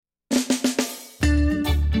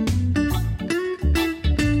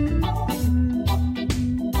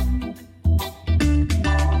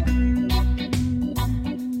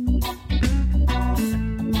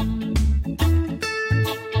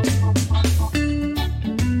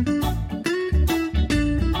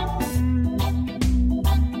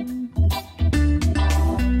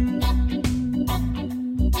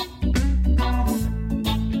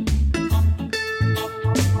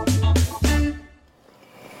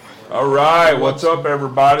All right, what's up,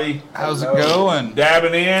 everybody? How's it going?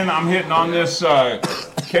 Dabbing in. I'm hitting on this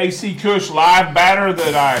KC Kush live batter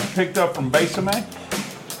that I picked up from Besame.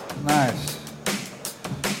 Nice.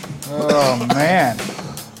 Oh, man.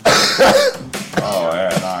 Oh,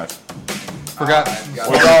 yeah, nice. Forgot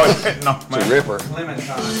What y'all hitting on, man? It's a ripper.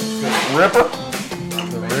 Clementine. Ripper?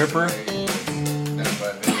 the ripper.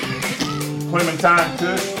 Clementine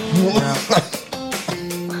Kush?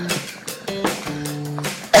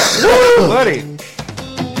 Buddy. You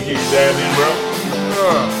get your dab in, bro?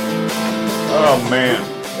 Oh, man.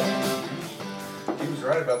 He was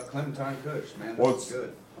right about the Clementine Kush, man. What's- That's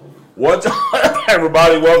good. What's up,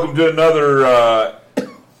 everybody? Welcome to another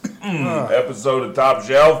episode of Top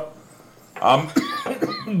Shelf. I'm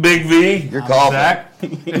Big V. You're coughing. Zach.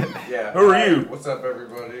 Yeah. Who are you? What's up,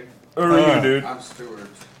 everybody? Who are you, dude? I'm Stuart.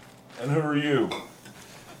 And who are you?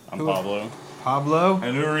 I'm Pablo. Pablo.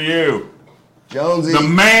 And who are you? Jonesy. The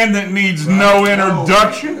man that needs no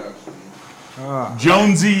introduction,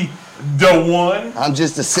 Jonesy the One. I'm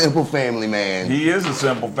just a simple family man. He is a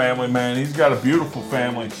simple family man. He's got a beautiful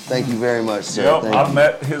family. Thank you very much, sir. Yep, Thank I've you.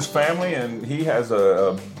 met his family, and he has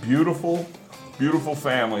a beautiful, beautiful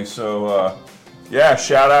family. So, yeah,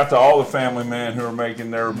 shout out to all the family men who are making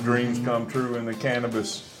their dreams come true in the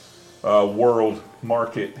cannabis world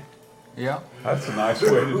market. Yeah. That's a nice way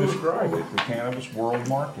to describe it, the cannabis world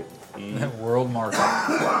market. World market.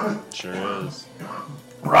 Sure is.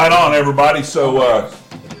 Right on, everybody. So,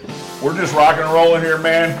 we're just rocking and rolling here,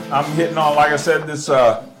 man. I'm hitting on, like I said, this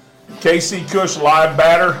KC Kush live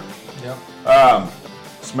batter. Yep.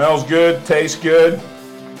 Smells good, tastes good.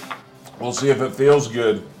 We'll see if it feels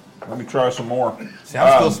good. Let me try some more. See,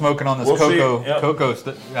 I'm still smoking on this we'll see.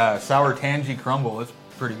 cocoa sour tangy crumble. It's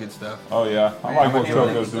pretty good stuff. Oh yeah, I like what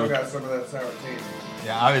Coco's Still doing. got some of that sour tea.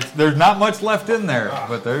 Yeah, there's not much left in there,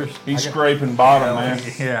 but there's. He's scraping bottom, man.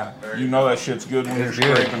 Yeah. You know that shit's good when you're It's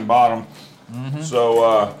good. scraping bottom.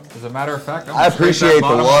 So, As a matter of fact, I'm I gonna scrape appreciate that the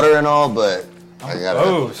bottom. water and all, but I gotta.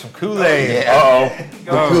 Oh, some Kool-Aid. Yeah.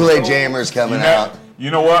 the The Kool-Aid Jammer's coming out. You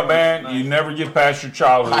know what, man? You never get past your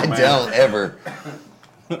childhood, I man. don't ever.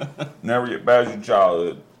 Never get past your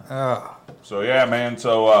childhood. Oh, So yeah, man.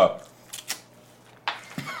 So,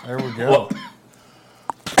 there we go.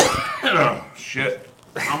 oh, shit.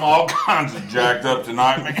 I'm all kinds of jacked up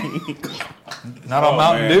tonight, man. Not on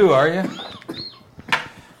Mountain man. Dew, are you?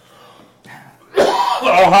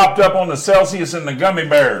 All hopped up on the Celsius and the gummy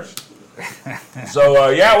bears. So,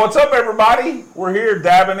 yeah, what's up, everybody? We're here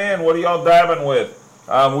dabbing in. What are y'all dabbing with?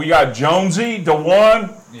 We got Jonesy, the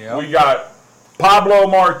One. Yep. We got Pablo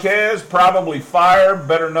Marquez, probably Fire,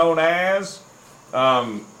 better known as.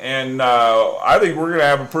 And I think we're going to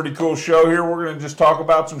have a pretty cool show here. We're going to just talk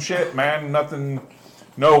about some shit, man. Nothing,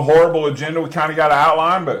 no horrible agenda. We kind of got an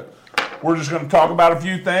outline, but we're just going to talk about a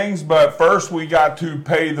few things. But first, we got to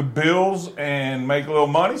pay the bills and make a little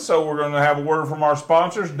money. So we're going to have a word from our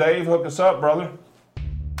sponsors. Dave, hook us up, brother.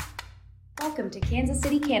 Welcome to Kansas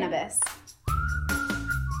City Cannabis,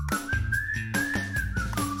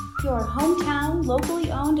 your hometown,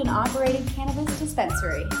 locally owned and operated cannabis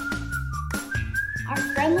dispensary. Our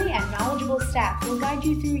friendly and knowledgeable staff will guide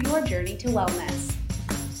you through your journey to wellness.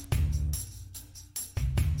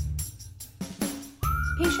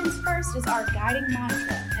 Patients first is our guiding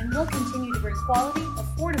mantra, and we'll continue to bring quality,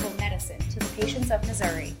 affordable medicine to the patients of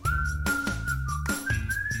Missouri.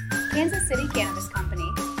 Kansas City Cannabis Company,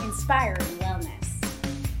 inspiring wellness.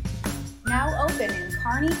 Now open in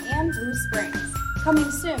Kearney and Blue Springs. Coming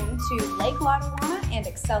soon to Lake Lotawana and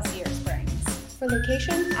Excelsior Springs. For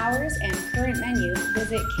location, hours, and current menu,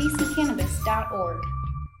 visit kccannabis.org.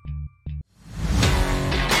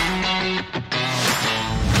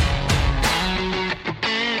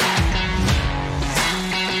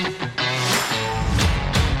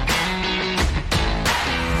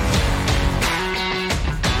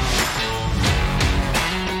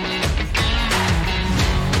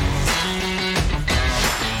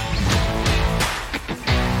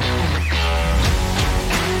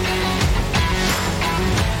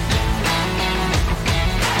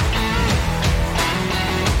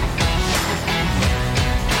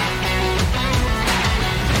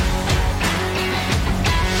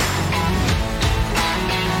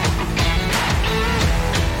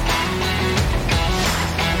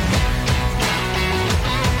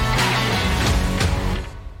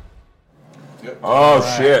 Oh,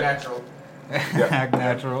 shit. Natural. Act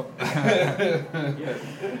natural.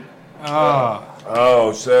 Oh,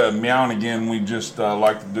 Oh, so meowing again. We just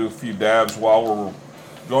like to do a few dabs while we're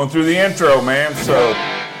going through the intro, man. So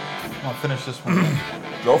I'm gonna finish this one.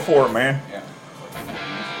 go for it, man. Yeah.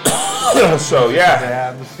 So yeah,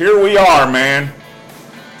 Dabs. here we are, man.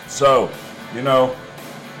 So, you know,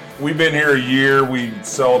 we've been here a year. We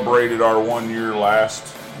celebrated our 1 year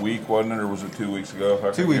last week, wasn't it? Or was it 2 weeks ago?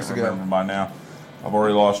 I 2 weeks can't ago. remember by now. I've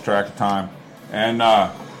already lost track of time. And,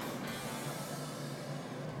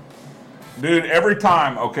 dude, every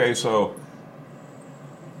time, okay, so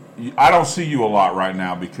I don't see you a lot right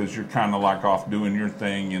now because you're kind of like off doing your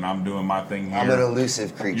thing and I'm doing my thing here. I'm an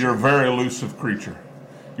elusive creature. You're a very elusive creature.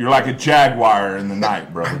 You're like a jaguar in the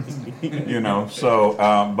night, brother. You know, so,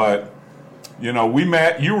 but, you know, we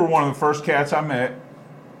met. You were one of the first cats I met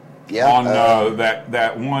on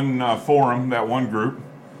that one forum, that one group.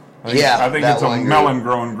 I think it's a melon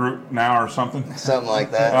growing group now or something. Something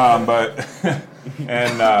like that. But,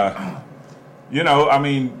 and, you know, I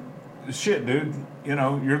mean, shit, dude. You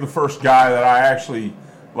know, you're the first guy that I actually,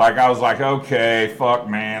 like, I was like, okay, fuck,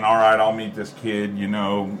 man, all right, I'll meet this kid, you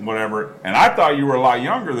know, whatever. And I thought you were a lot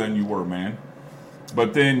younger than you were, man.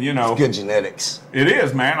 But then, you know. It's good genetics. It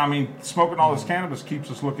is, man. I mean, smoking all this cannabis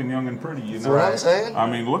keeps us looking young and pretty, you know. That's what I'm saying. I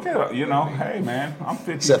mean, look at it, you know, hey, man, I'm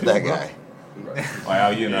 52. Except that bro. guy.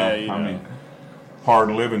 Well, you know, Yeah, I mean,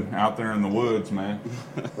 hard living out there in the woods, man.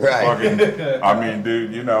 Right. Fucking, I mean,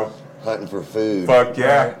 dude, you know. Hunting for food. Fuck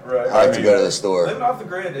yeah. Right. I like to go to the store. Living off the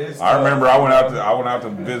grid is. I remember I went out to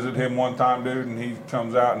visit him one time, dude, and he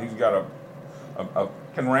comes out and he's got a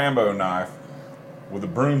fucking Rambo knife with a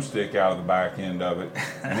broomstick out of the back end of it,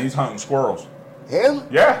 and he's hunting squirrels. Him?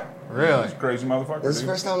 Yeah. Really? He's a crazy motherfucker. This is the dude.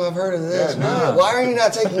 first time I've heard of this. Yeah, Man, why are you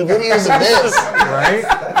not taking videos of this? Right?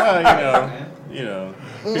 Well, you know,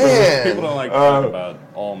 Man. people don't like to talk about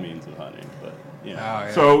all means of hunting, but you know. Oh,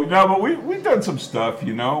 yeah. So no, but we've done some stuff,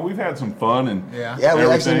 you know. We've had some fun and Yeah. Yeah, we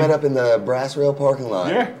actually everything. met up in the Brass Rail parking lot.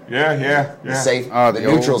 Yeah. The safe, Oh, the the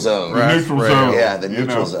old neutral zone. The neutral Right. zone. Yeah, the you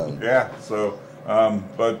neutral know. zone. Yeah. So,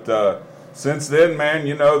 but since then, man,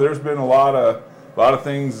 you know, there's been a lot of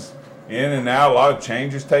things in and out, a lot of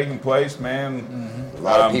changes taking place, man. A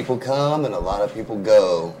lot of people come and a lot of people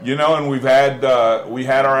go. You know, and we had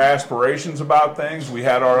our aspirations about things. We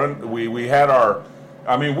had our.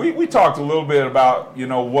 I mean, we talked a little bit about, you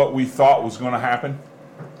know, what we thought was going to happen,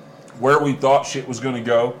 where we thought shit was going to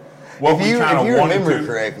go, what If we you kind of wanted remember to.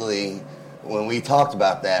 correctly, when we talked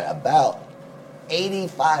about that, about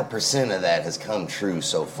 85% of that has come true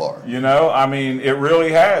so far. You know, I mean, it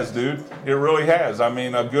really has, dude. It really has. I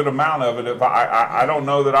mean, a good amount of it. If I don't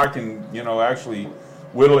know that I can, you know, actually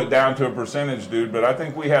whittle it down to a percentage, dude, but I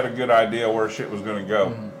think we had a good idea where shit was going to go.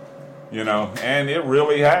 Mm-hmm. You know, and it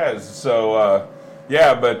really has. So,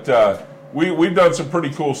 yeah, but we've done some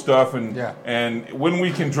pretty cool stuff, and when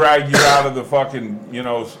we can drag you out of the fucking, you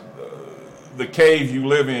know, the cave you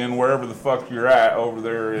live in, wherever the fuck you're at over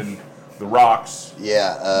there in the rocks.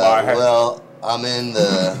 Yeah, well, I'm in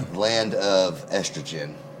the land of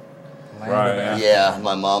estrogen. Right. Yeah,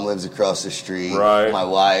 my mom lives across the street. Right. My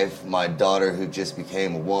wife, my daughter who just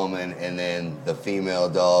became a woman, and then the female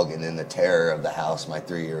dog, and then the terror of the house, my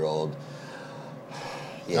 3-year-old.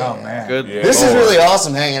 Yeah. Oh, man. Good. Yeah. This is really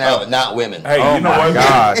awesome hanging out with not women. Hey, Oh you know my what?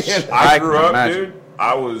 gosh. I I grew can up, imagine. dude.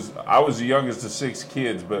 I was the youngest of 6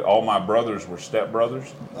 kids, but all my brothers were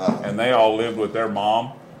stepbrothers, and they all lived with their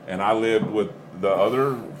mom, and I lived with the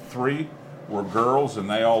other 3 were girls, and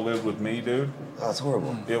they all lived with me, dude. Oh, it's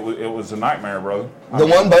horrible. It was a nightmare, brother. The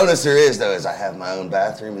one bonus there is, though, is I have my own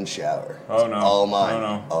bathroom and shower. Oh, It's no. all mine.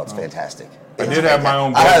 No. Oh, it's fantastic. I It's did have my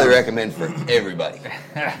own I highly bedroom. recommend for everybody.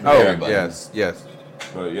 Oh, Everybody. yes.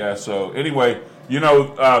 But yeah, so anyway, you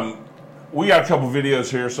know, we got a couple videos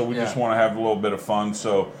here, so we just want to have a little bit of fun.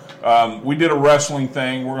 So we did a wrestling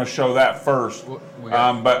thing. We're going to show that first.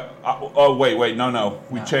 Wait, no,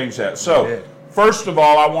 we changed that. So first of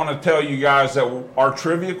all, I want to tell you guys that our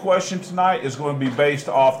trivia question tonight is going to be based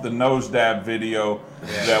off the nose dab video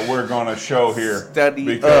that we're going to show here. Study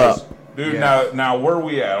because, up. dude, Yeah. now where are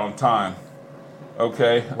we at on time?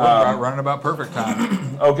 Okay, We're running about perfect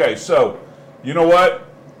time. okay, so you know what?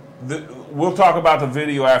 We'll talk about the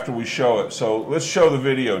video after we show it. So let's show the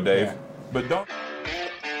video, Dave. Yeah. But don't.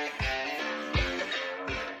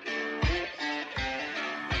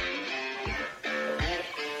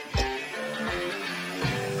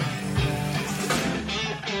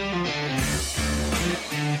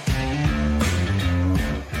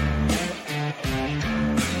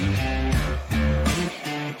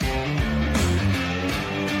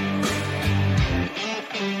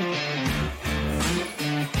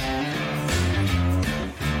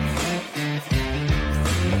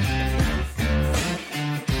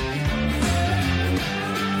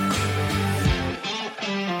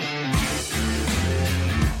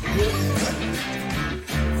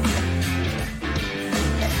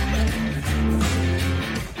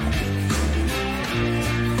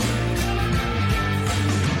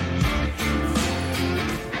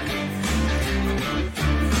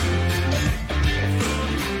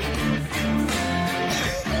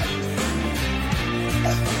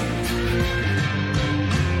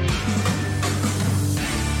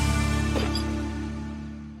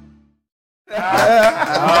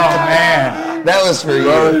 man. That was for you.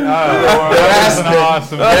 That's an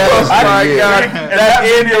awesome. That was Oh my for you. God, that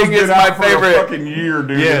ending is my For a favorite. fucking year,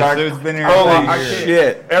 dude. Yes, And it's been here. Holy for a year.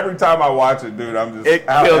 shit! every time I watch it, dude, I'm just It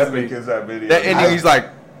how kills epic me. is that video? That ending, he's like,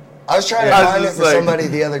 I was trying to I was find it just for like- somebody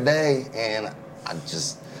the other day, and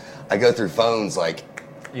I go through phones like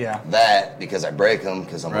Yeah. that because I break them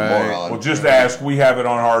because I'm Right. a moron. Well, just ask. We have it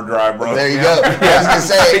on hard drive, bro. There you go. I was gonna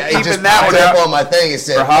say it Keeping just that popped one up up on my thing. It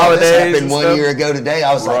said, for "Oh, holidays this happened and 1 stuff." year ago today."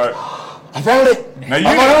 I was Right. like, I found it. Now you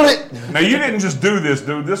I found it. Now you didn't just do this,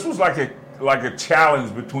 dude. This was like a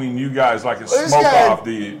challenge between you guys, like a Well, this smoke guy- off,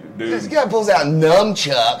 dude. This guy pulls out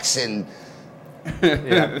nunchucks and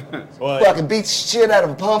Well, fucking beats the shit out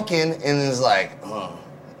of a pumpkin and is like,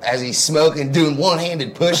 as he's smoking, doing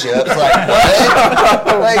one-handed push-ups. Like,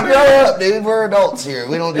 what? Like, grow up, dude. We're adults here.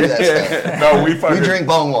 We don't do that stuff. No, we fucking We drink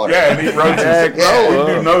bone water. Yeah, and eat roaches. Yeah.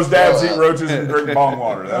 We do nose dabs, Yeah. eat roaches, and drink bong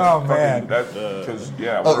water. That's Oh, man. That's because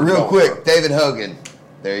Oh, we're real adults, quick, bro. David Hogan.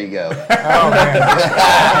 There you go. Oh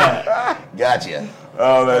man. Gotcha.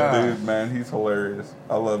 Oh, that dude, man, he's hilarious.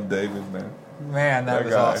 I love David, man. Man, that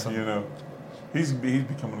was guy, awesome. You know, he's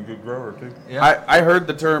becoming a good grower too. Yeah. I heard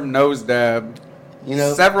the term nose dab You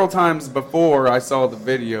know, several times before I saw the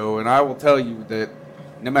video, and I will tell you that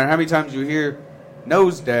no matter how many times you hear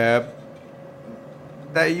nose dab,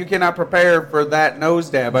 that you cannot prepare for that nose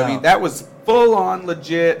dab. No. I mean, that was full on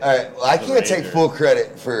legit. all right. Well, I can't take Ranger. full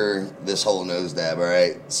credit for this whole nose dab. All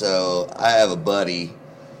right. So I have a buddy.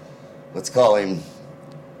 Let's call him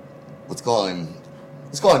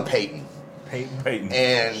Peyton. Peyton.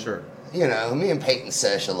 And Sure. you know, me and Peyton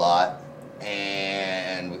sesh a lot,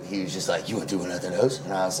 and he was just like, "You want to do another nose?"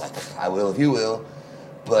 And I was like, "I will if you will."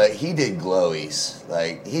 But he did glowies.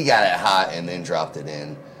 Like he got it hot and then dropped it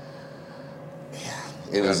in.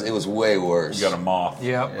 Yeah, it was way worse. You got a moth.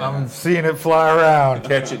 Yep, I'm seeing it fly around.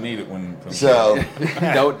 Catch it and eat it when it comes. So,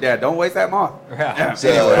 Don't waste that moth. Yeah. so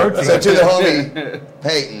to the homie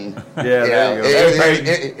Peyton. Yeah, there you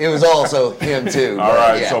go. It was also him too. All but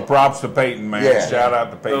right, yeah. so props to Peyton, man. Yeah. Shout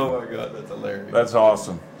out to Peyton. Oh my god, that's hilarious. That's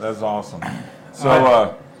awesome. That's awesome.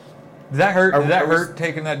 So, Did that hurt? Did that I was- hurt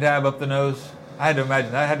taking that dab up the nose? I had to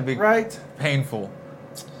imagine that had to be Right? painful.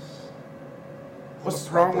 What's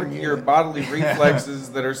wrong with your bodily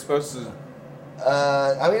reflexes that are supposed to?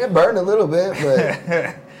 I mean, it burned a little bit,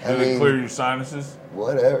 but I did it mean, clear your sinuses?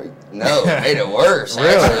 whatever. No, it made it worse.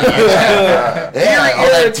 Really? Actually. Yeah, all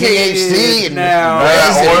that THC and now.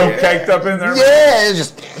 resin. That oil caked up in there? Yeah, it was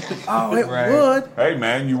just. Oh, it Right. would. Hey,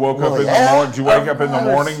 man, you woke Well, up in yeah. the morning. Did you wake up in the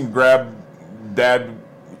morning and grab Dad?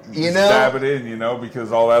 You just know- dab it in,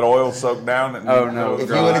 because all that oil soaked down. And Oh, no. If you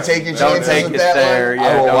God. want to take your Don't chances take with it that there. one,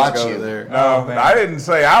 Yeah, I will don't watch go you. there. No, man. I didn't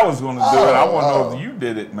say I was going to do it. I want to know Oh. if you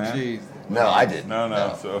did it, man. Jeez. No, I didn't.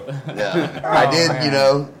 No. So, No. I did,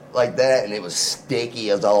 man. like that, and it was sticky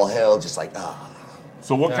as all hell, just like,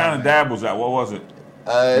 so what kind of dab was that? What was it?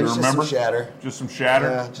 It You was just remember? some shatter. Just some shatter?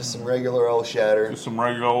 Yeah, just some regular old shatter. Just some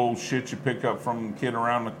regular old shit you pick up from a kid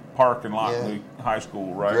around the parking lot in the high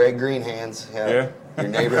school, right? Greg Greenhands. Yeah. Your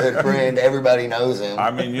neighborhood friend. Everybody knows him. I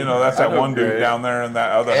mean, that's that I know one dude Greg. down there in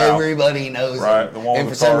that other house. Everybody knows Right, him. the one And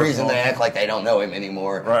with for the some cars reason, they on. act like they don't know him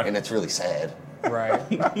anymore. Right. And it's really sad. Right.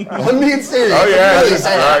 I'm being serious. Oh, yeah. It's really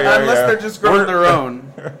sad. Right, yeah. Unless they're just growing their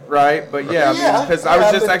own, right? But yeah, Yeah, because I was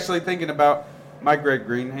yeah, just but- actually thinking about my Greg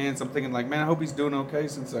Greenhands. I'm thinking like, man, I hope he's doing okay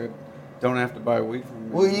since I don't have to buy weed from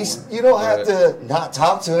him. Well, anymore. you don't have But- to not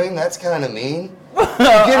talk to him. That's kind of mean. you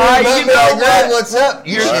Get him know up, Greg, what? what's up?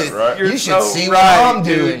 You Right, should, right. you should so see right, what I'm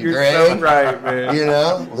dude. doing, You're Greg. so right, man. You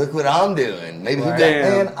know, look what I'm doing. Maybe he got,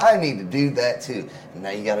 Damn. man, I need to do that too. And now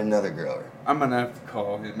you got another grower. I'm gonna have to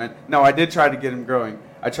call him, man. No, I did try to get him growing.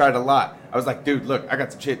 I tried a lot. I was like, dude, look, I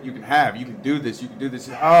got some shit you can have. You can do this. You can do this.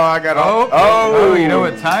 Oh, I got Oh, you know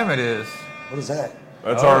what time it is? What is that?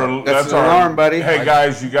 That's That's an our alarm, buddy. Hey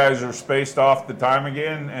guys, you guys are spaced off the time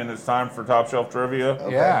again, and it's time for Top Shelf Trivia.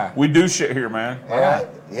 Yeah. We do shit here, man. All right.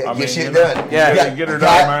 Yeah, I get mean, shit you know, done. Yeah, you got- gotta get her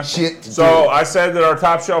got done, man. Shit to So do. I said that our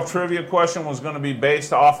Top Shelf Trivia question was going to be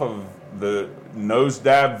based off of the nose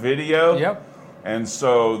dab video. Yep. And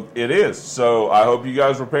so it is. So I hope you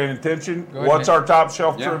guys were paying attention. Go ahead, What's Nick. our Top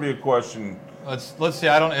Shelf Yeah. Trivia question? Let's see.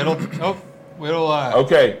 I don't. It'll.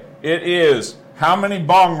 Okay, it is. How many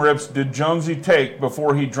bong rips did Jonesy take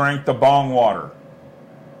before he drank the bong water?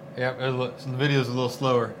 Yep. The video's a little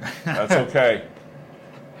slower. That's okay.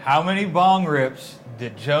 How many bong rips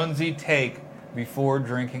did Jonesy take before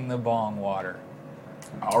drinking the bong water?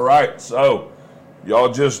 All right, so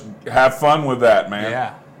y'all just have fun with that, man.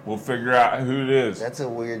 Yeah. We'll figure out who it is. That's a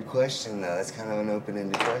weird question, though. That's kind of an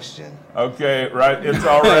open-ended question. Okay, right. It's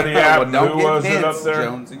already Well, happened. don't Who give was it up hints, there?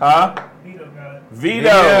 Jonesy. Huh? Vito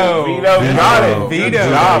got it. Vito. Good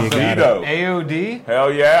job, You got Vito. AOD?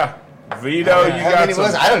 Hell yeah. Vito, you How got many was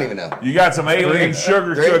it? some. I don't even know. You got some alien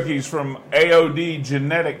sugar Three. cookies from AOD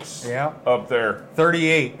Genetics Yeah. up there.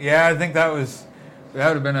 38. Yeah, I think that would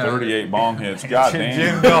have been a 38 bong hits. God Jim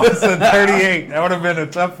damn. Dawson 38. That would have been a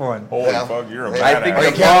tough one. Holy Yeah. fuck, you're a I badass. Are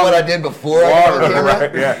you counting what I did before I got on camera?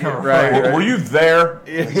 Right, yeah. Right. Were you there?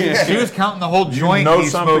 She was counting the whole You joint know he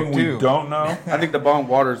something smoked we too. don't know? I think the bong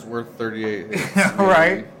water's worth 38 hits.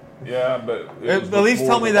 Right. Yeah, but it was At least before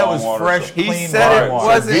tell me the that bong was water, fresh, so- He clean said bong it water.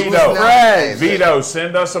 wasn't Vito. fresh. Vito,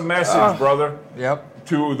 send us a message, brother, Yep.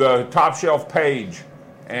 to the Top Shelf page,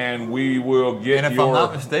 and we will get And if your. I'm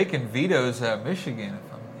not mistaken, Vito's Michigan.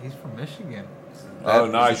 He's from Michigan. Oh,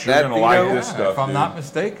 That- nice! is You're that gonna like Vito? this Yeah, stuff, if I'm dude. not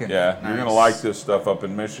mistaken. Yeah, you're Nice. gonna like this stuff up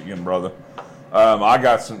in Michigan, brother. I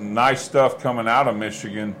got some nice stuff coming out of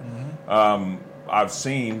Michigan. I've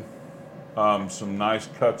seen some nice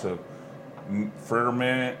cuts of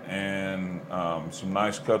Frittermint and some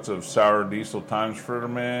nice cuts of sour diesel times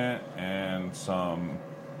Frittermint and some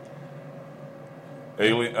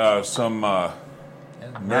And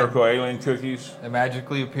Miracle Alien cookies. It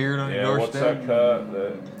magically appeared on your Yeah, what's doorstep. that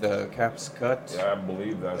cut? The cap's cut. I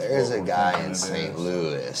believe that's. There's what a we're guy thinking in it St. is.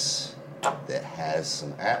 Louis that has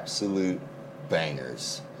some absolute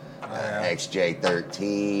bangers. Yeah.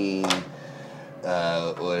 XJ13.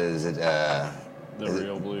 What is it? The Is it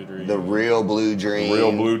real blue dream. The Real Blue Dream.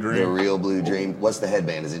 Real Blue Dream. The Real Blue Dream. What's the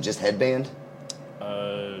headband? Is it just headband?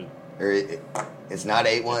 Or it's not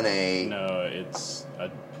 818. No, it's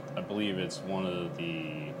I believe it's one of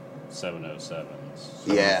the 707s.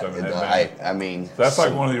 Yeah, 707 headband. I mean That's like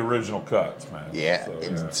some- one of the original cuts, man. Yeah, So,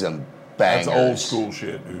 it's some That's bangers. old school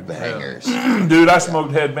shit, dude. Bangers. Dude, I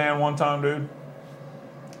smoked headband one time, dude.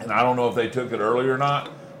 And I don't know if they took it early or not,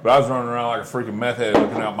 but I was running around like a freaking meth head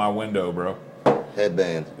looking out my window, bro.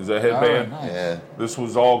 Headband. Is that headband? Oh, nice. Yeah. This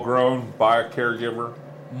was all grown by a caregiver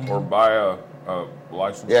or by a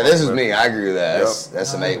licensed. Yeah, this is professional. me. I agree with that. Yep. That's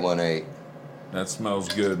some 818. That smells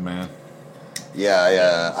good, man.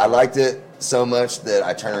 Yeah, I liked it so much that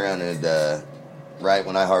I turned around and right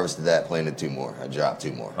when I harvested that, planted 2 more. I dropped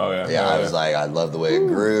 2 more. Oh, yeah. Yeah, Oh, I yeah. was like, I love the way it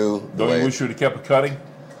grew. the Don't way you wish you would have kept a cutting?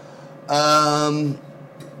 Um,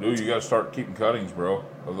 Dude, you got to start keeping cuttings, bro.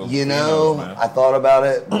 Of those you phenos, know, man. I thought about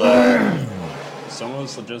it, but Some of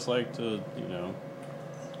us would just like to,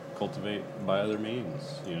 cultivate by other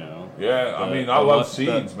means, Yeah, I The- mean, the I love luck-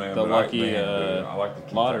 seeds, the- man. the but lucky, dude, I like to keep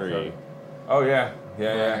that lottery. cutting. Oh yeah,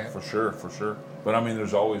 Right. for sure. But I mean,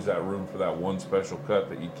 there's always that room for that one special cut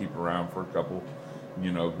that you keep around for a couple,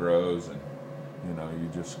 grows, and you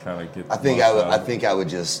just kind of get. I the think most I would. out I of it. think I would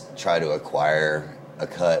just try to acquire a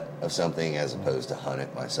cut of something as opposed to hunt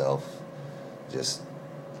it myself. Just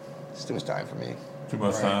it's too much time for me. Too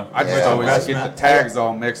much time. I just Yeah. always That's get not- the tags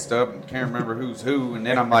all mixed up and can't remember who's who, and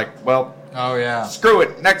then I'm like, well, Oh yeah. screw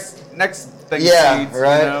it. Next thing. Yeah, seeds,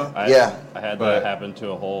 right. You know? Yeah. I had But- that happen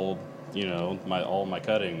to a whole, all my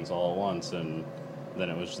cuttings all at once, and then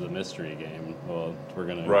it was the mystery game. Well, we're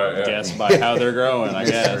gonna Right, yeah. guess by how they're growing, I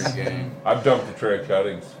guess. Game. I've dumped a tray of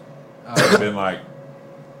cuttings. I've been like,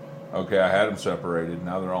 okay, I had them separated.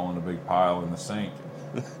 Now they're all in a big pile in the sink.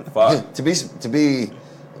 Fuck. To be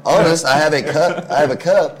honest, I have a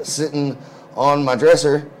cup sitting on my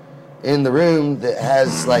dresser in the room that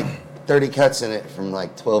has like 30 cuts in it from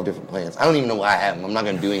like 12 different plants. I don't even know why I have them. I'm not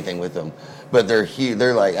going to do anything with them, but they're huge.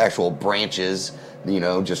 They're like actual branches,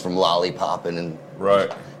 just from lollipopping and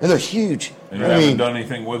Right. they're huge. And you I haven't mean, done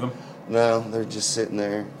anything with them? no, they're just sitting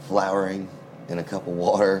there flowering in a cup of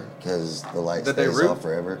water because the light Did they stays root? off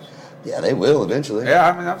forever. Yeah, they will eventually. Yeah,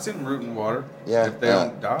 I mean, I've seen them root in water. Yeah, If they yeah.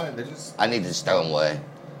 don't die, they just. I need to just throw them away.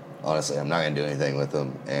 Honestly, I'm not going to do anything with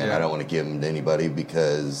them, and Yeah. I don't want to give them to anybody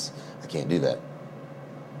because I can't do that.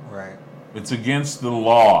 Right. It's against the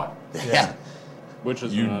law. Yeah. Which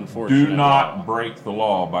is an You unfortunate. do not law. break the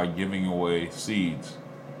law by giving away seeds.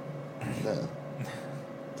 No.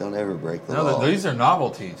 Don't ever break the No, law. these are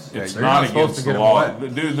novelties. It's You're not supposed against to the get law. them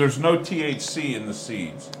wet. Dude, there's no THC in the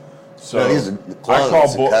seeds. So No, these are I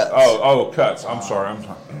clones call of cuts. cuts. I'm sorry.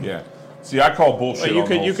 Yeah. See, I call bullshit. Well, you on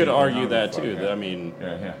could those you could seeds. argue No, that fuck too. yeah. That, I mean,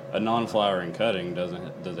 Yeah. a non-flowering cutting does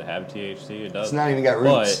it have THC? It does. It's not even got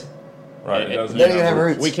roots. Right. It- It doesn't they don't even have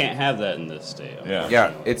roots. We can't have that in this state. Yeah.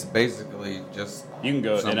 Yeah, it's basically just. You can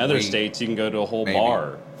go Some in other weed. states. You can go to a whole Maybe.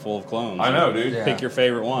 bar full of clones. I know, dude. Yeah. Pick your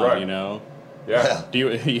favorite one. Right. Yeah. Do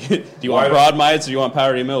you do you Why want broad mites or do you want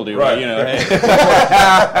powdery mildew? Right.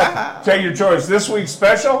 Hey, Take your choice. This week's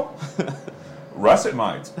special, russet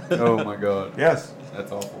mites. Oh my god, Yes.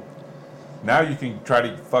 that's awful. Now you can try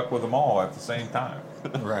to fuck with them all at the same time.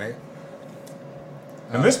 Right.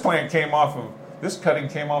 And this cutting came off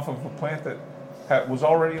of a plant that was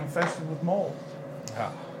already infested with mold.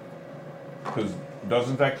 Ah. Because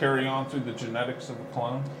doesn't that carry on through the genetics of the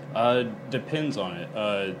clone? Depends on it.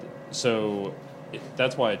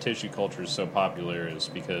 That's why tissue culture is so popular, is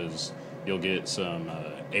because you'll get some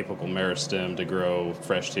apical meristem to grow,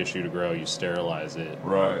 fresh tissue to grow. You sterilize it,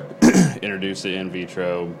 Right. introduce it in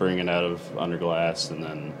vitro, bring it out of under glass, and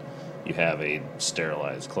then you have a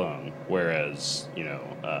sterilized clone. Whereas,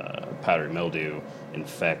 powdery mildew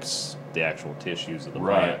infects the actual tissues of the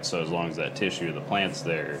Right. plant. So as long as that tissue of the plant's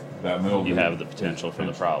there, That mildew. you have the potential for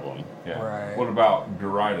the problem. Yeah. Right. What about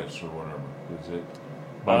duritis or whatever? Is it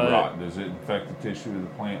bug rot? Does it infect the tissue of the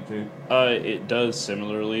plant too? It does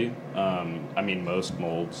similarly. Most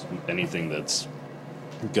molds, anything that's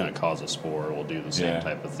going to cause a spore will do the same Yeah.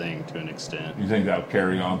 type of thing to an extent. You think that'll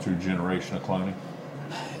carry on through generation of cloning?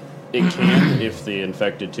 It can if the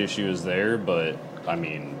infected tissue is there, but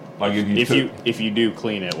Like if you do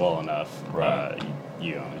clean it well enough, Right.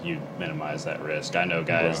 you minimize that risk. I know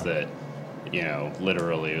guys Right. that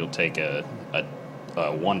literally will take a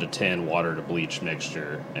 1 to 10 water to bleach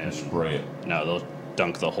mixture and spray it. No, they'll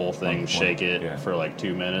dunk the whole thing, Dunk shake it yeah. for like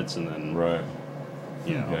 2 minutes, and then Right.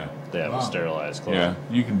 Yeah. they have Wow. a sterilized clone. Yeah.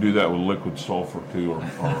 You can do that with liquid sulfur too, or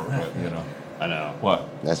I know. What?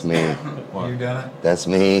 That's me. What? You done it? That's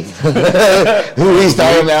me. Who he's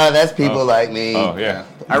talking about? That's people like me. Oh yeah.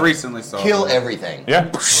 I recently saw Kill that. everything. Yeah.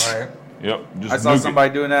 Right. Yep. Just I saw nuke it.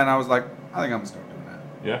 somebody doing that, and I was like, I think I'm gonna start doing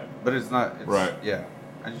that. Yeah. But it's not. It's, Right. Yeah.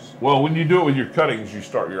 I just. Well, when you do it with your cuttings, you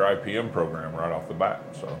start your IPM program right off the bat.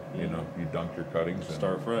 So you dunk your cuttings. And,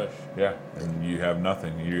 Start fresh. Yeah, and you have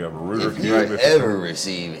nothing. You have a rooter. If you ever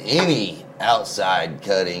receive any outside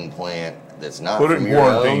cutting plant that's not put it from in your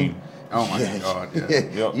quarantine. Oh my own, God. Yeah.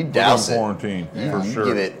 Yep. you Put it douse in it. quarantine You, for you sure.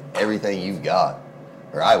 give it everything you've got,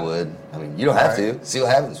 or I would. I mean, you don't have to. See what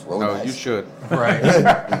happens. Roll No, dice. you should. Right.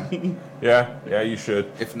 Yeah, you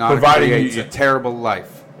should. If not, providing it creates you, a terrible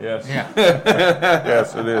life. yes, Yeah.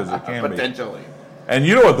 yes, it is. It can be. Potentially. And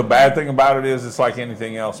you know what the bad thing about it is? It's like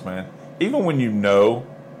anything else, man. Even when you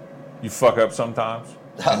fuck up sometimes.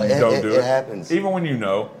 And you don't do it happens. Even when you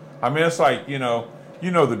know. I mean, it's like, you know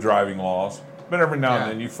the driving laws. But every now and Yeah.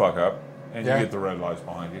 then you fuck up and Yeah. you get the red lights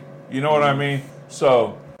behind you. You know what I mean?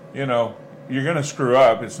 So, you're going to screw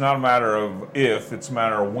up. It's not a matter of if, it's a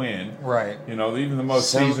matter of when. Right. Even the most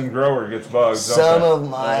Some- seasoned grower gets bugs. don't Some they? of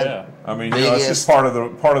my yeah. I mean, it's just biggest-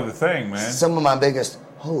 part of the thing, man. some of my biggest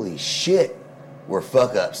holy shit were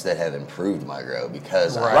fuck ups that have improved my grow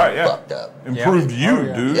because I Right, yeah. fucked up. Improved you, Oh,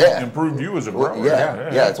 yeah. dude. Yeah. Improved you as a Well, grower. yeah,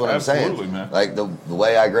 that's what I'm saying. Absolutely, man. Like the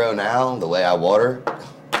way I grow now, the way I water,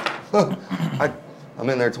 I'm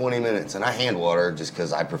in there 20 minutes and I hand water just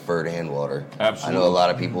because I prefer to hand water. Absolutely. I know a lot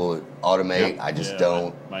of people automate. Yep. I just Yeah,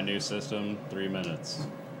 don't. My new system, 3 minutes.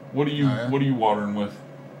 What are you Oh, yeah. What are you watering with?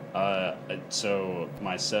 So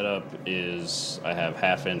my setup is I have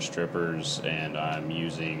 1/2-inch strippers, and I'm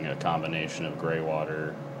using a combination of gray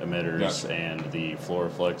water emitters Gotcha. and the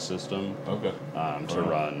Floraflex system Okay. to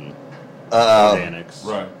run Uh, organics.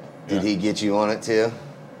 Right. Did Yeah. he get you on it too?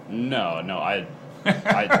 No, I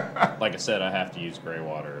like I said, I have to use gray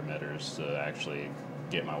water emitters to actually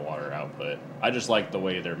get my water output. I just like the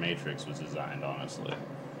way their matrix was designed, honestly.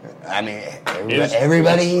 I mean, is-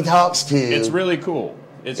 everybody he talks to. It's really cool.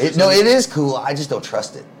 It's just- No, it is cool. I just don't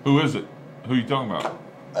trust it. Who is it? Who you talking about?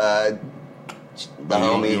 The Oh, you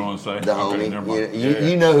homie. don't wanna say? The Okay, homie. never mind. You, Yeah, yeah.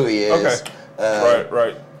 you know who he is. Okay.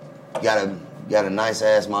 Right. Got a nice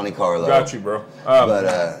ass Monte Carlo. Got you, bro.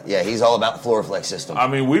 But yeah, he's all about the Floraflex system. I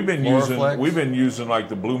mean, we've been Floraflex? using like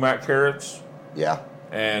the Blue Mac carrots, yeah.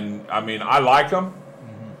 and I mean, I like them.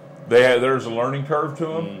 There's a learning curve to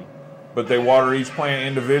them, but they water each plant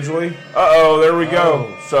individually. There we go.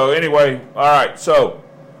 Oh. So anyway, all right. So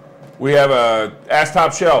we have a Ask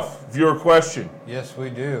Top Shelf viewer question. Yes, we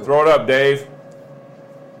do. Throw it up, Dave.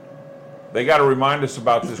 They got to remind us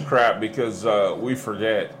about this crap because we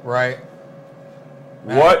forget. Right.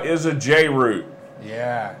 What is a J root?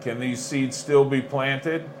 Yeah. Can these seeds still be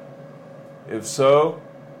planted? If so,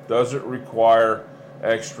 does it require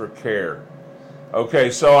extra care? Okay,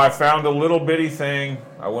 so I found a little bitty thing.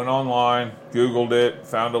 I went online, Googled it,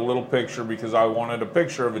 found a little picture because I wanted a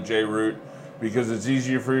picture of a J root because it's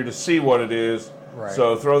easier for you to see what it is. Right.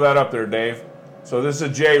 So throw that up there, Dave. So this is a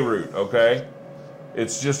J root, okay?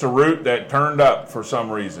 It's just a root that turned up for some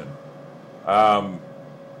reason.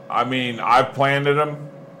 I mean, I've planted them.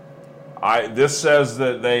 This says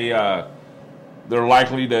that they're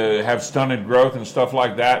likely to have stunted growth and stuff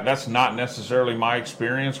like that. That's not necessarily my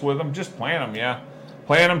experience with them. Just plant them, yeah.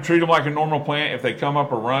 Plant them, treat them like a normal plant. If they come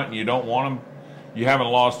up a runt and you don't want them, you haven't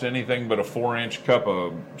lost anything but a 4-inch cup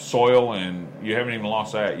of soil, and you haven't even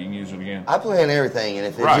lost that. You can use it again. I plant everything, and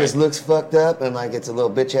if it Right. just looks fucked up and like it's a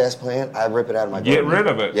little bitch ass plant, I rip it out of my Get garden. rid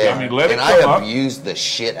of it. Yeah, I mean, let it and come I up. abuse the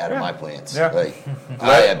shit out of Yeah. my plants. Yeah. Like,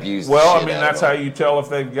 I abuse. The Well, shit I mean, out that's of how them. you tell if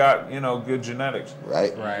they've got, good genetics.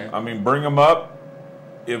 Right. Right. I mean, bring them up.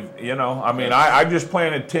 If I just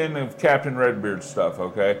planted 10 of Captain Redbeard stuff.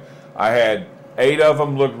 Okay, I had 8 of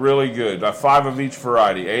them look really good. 5 of each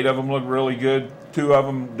variety. 8 of them look really good. 2 of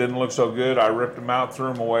them didn't look so good. I ripped them out,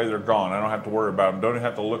 threw them away. They're gone. I don't have to worry about them. Don't even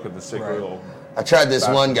have to look at the sick Right. little. I tried this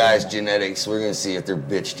one guy's genetics. We're gonna see if they're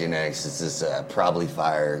bitch genetics. It's this probably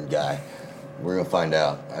fire guy. We're gonna find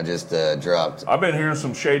out. I just dropped I've been hearing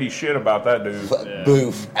some shady shit about that dude.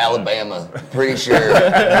 Boof, Alabama. Pretty sure Oh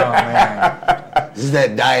man. this is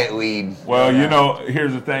that diet weed. Well,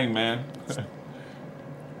 here's the thing, man.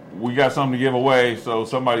 We got something to give away, so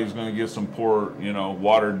somebody's going to get some poor,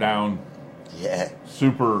 watered down, Yeah.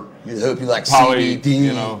 super I hope you like poly,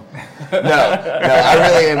 CBD. No,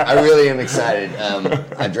 I really am excited.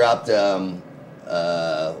 I dropped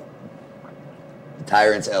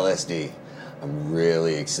Tyrant's LSD. I'm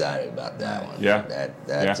really excited about that one. Yeah. That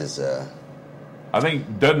Yeah. just I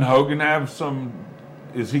think, doesn't Hogan have some,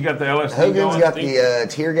 is he got the LSD Hogan's going? got the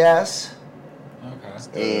tear gas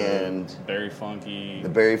Okay. and Very funky. the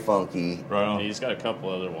berry funky. Right on. He's got a couple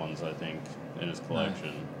other ones, I think, in his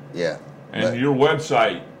collection. Yeah. And But- your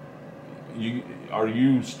website, are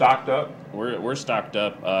you stocked up? We're stocked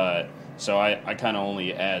up. So I kind of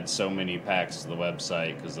only add so many packs to the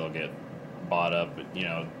website because they'll get bought up.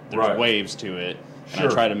 There's Right. waves to it, and Sure.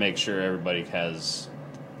 I try to make sure everybody has,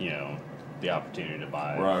 the opportunity to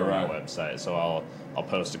buy Right, from right. my website. So I'll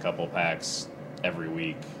post a couple packs every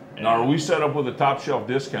week. And Now, are we set up with a top shelf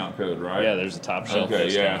discount code, right? Yeah, there's a top shelf. Okay,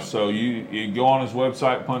 yeah. discount. So you go on his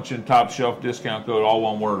website, punch in top shelf discount code, all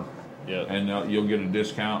one word. Yep. And you'll get a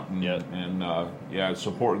discount. And, Yep. and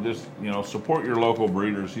support this. Support your local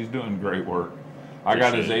breeders. He's doing great work. I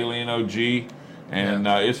got his Appreciate it. Alien OG, and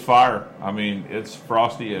it's fire. I mean, it's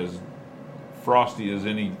frosty as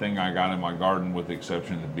anything I got in my garden, with the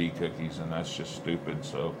exception of the bee cookies, and that's just stupid.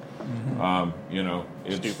 So,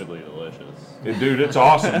 it's Stupidly delicious. Dude, it's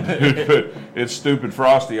awesome, dude. But it's stupid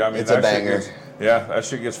frosty. I mean, It's a that shit banger. that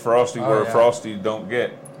shit gets frosty where yeah. frosty don't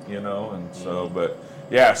get, and so, but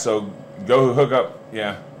yeah, so go hook up.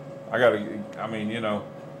 Yeah,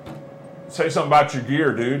 say something about your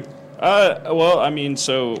gear, dude. Well,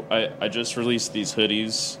 so I just released these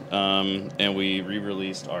hoodies, and we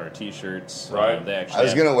re-released our T-shirts. Right. They actually I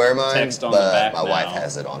was have gonna wear mine, text on the but back my now. wife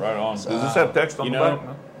has it on. Right on. So- Does this have text on You the know, back?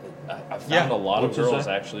 No? I found Yeah. a lot What's of it girls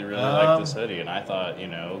say? actually really like this hoodie, and I thought,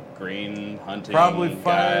 green hunting Probably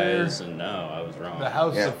fire. guys, and no, I was wrong. The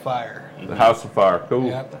House Yeah. of Fire. The House of Fire. Cool.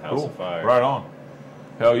 Yeah, the House Cool. of Fire. Right on.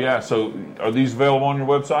 Hell yeah. So are these available on your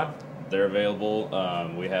website? They're available.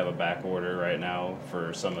 We have a back order right now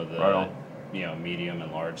for some of the, Right on. medium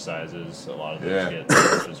and large sizes. A lot of those Yeah. get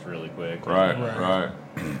purchased really quick. Right. Right.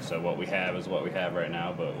 So what we have is what we have right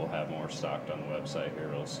now, but we'll have more stocked on the website here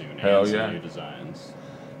real soon. Hell and some yeah. new designs.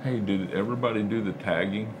 Hey, did everybody do the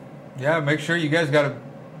tagging? Yeah, make sure you guys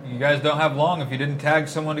don't have long if you didn't tag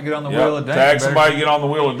someone to get on the Yep. wheel of dank. Tag you better- somebody, get on the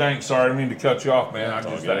wheel of dank. Sorry, I didn't mean to cut you off, man. Yeah, I it's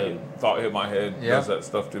all just good. thought hit my head. Yeah. Does that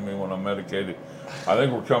stuff to me when I'm medicated. I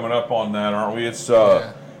think we're coming up on that, aren't we? It's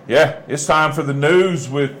it's time for the news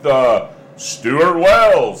with Stuart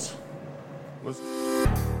Wells.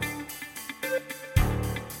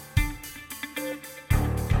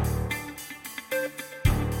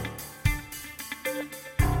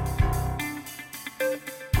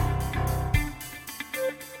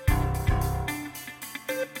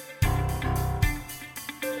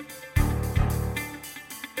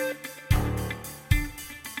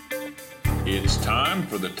 It's time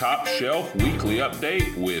for the Top Shelf Weekly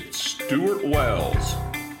Update with Stuart Wells.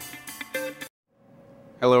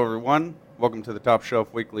 Hello, everyone. Welcome to the Top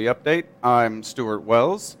Shelf Weekly Update. I'm Stuart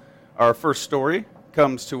Wells. Our first story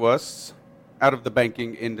comes to us out of the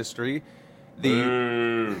banking industry. The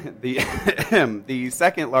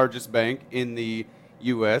second largest bank in the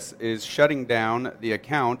U.S. is shutting down the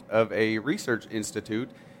account of a research institute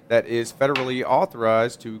that is federally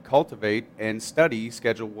authorized to cultivate and study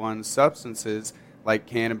Schedule I substances like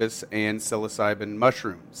cannabis and psilocybin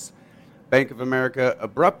mushrooms. Bank of America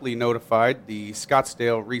abruptly notified the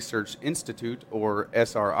Scottsdale Research Institute, or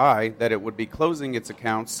SRI, that it would be closing its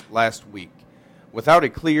accounts last week, without a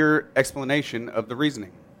clear explanation of the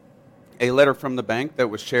reasoning. A letter from the bank that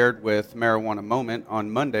was shared with Marijuana Moment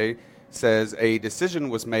on Monday says a decision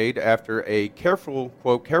was made after a careful,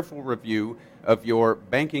 quote, careful review of your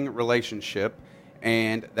banking relationship,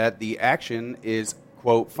 and that the action is,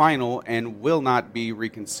 quote, final and will not be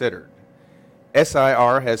reconsidered.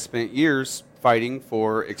 SIR has spent years fighting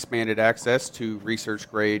for expanded access to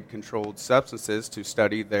research-grade controlled substances to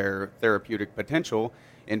study their therapeutic potential,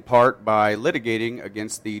 in part by litigating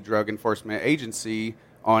against the Drug Enforcement Agency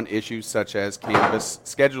on issues such as cannabis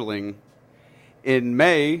scheduling. In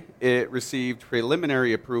May, it received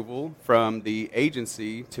preliminary approval from the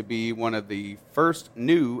agency to be one of the first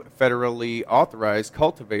new federally authorized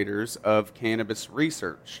cultivators of cannabis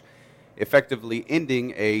research, effectively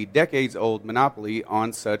ending a decades-old monopoly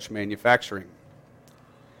on such manufacturing.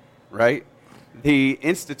 Right? The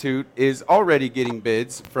Institute is already getting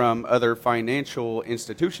bids from other financial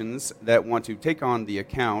institutions that want to take on the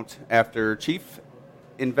account after Chief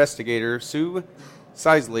Investigator Sue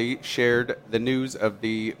Sisley shared the news of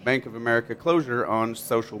the Bank of America closure on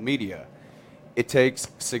social media. It takes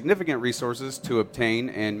significant resources to obtain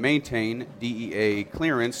and maintain DEA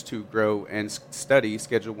clearance to grow and study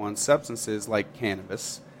Schedule I substances like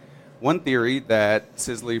cannabis. One theory that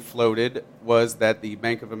Sisley floated was that the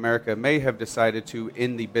Bank of America may have decided to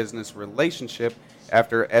end the business relationship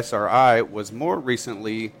after SRI was more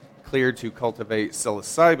recently cleared to cultivate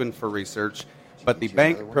psilocybin for research, but the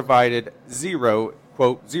bank provided zero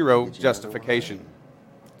justification.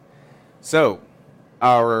 So,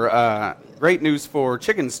 our great news for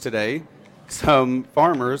chickens today. Some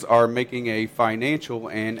farmers are making a financial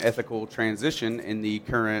and ethical transition in the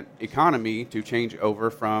current economy to change over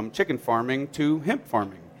from chicken farming to hemp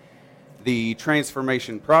farming. The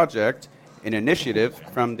Transformation Project, an initiative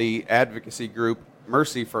from the advocacy group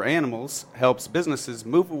Mercy for Animals, helps businesses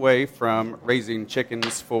move away from raising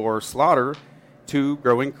chickens for slaughter to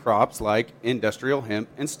growing crops like industrial hemp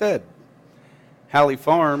instead. Halley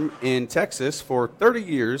Farm in Texas for 30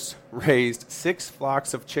 years raised 6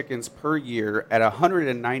 flocks of chickens per year at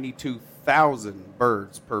 192,000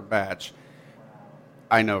 birds per batch.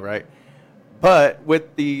 I know, right? But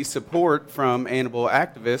with the support from animal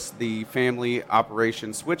activists, the family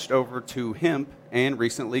operation switched over to hemp and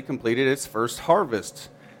recently completed its first harvest.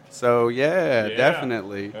 So, yeah.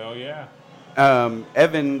 Definitely. Hell yeah.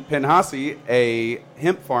 Evan Penhasi, a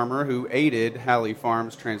hemp farmer who aided Halley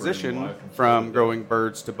Farm's transition from growing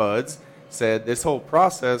birds to buds, said this whole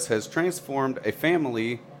process has transformed a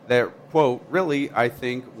family that, quote, really, I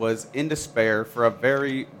think, was in despair for a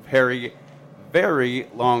very, very, very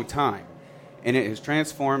long time. And it has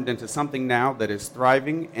transformed into something now that is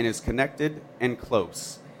thriving and is connected and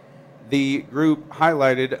close. The group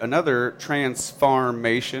highlighted another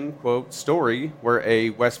transformation, quote, story where a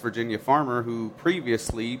West Virginia farmer who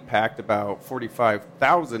previously packed about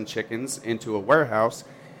 45,000 chickens into a warehouse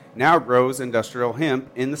now grows industrial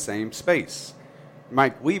hemp in the same space.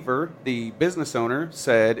 Mike Weaver, the business owner,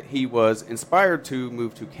 said he was inspired to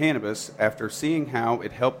move to cannabis after seeing how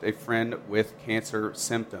it helped a friend with cancer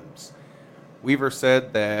symptoms. Weaver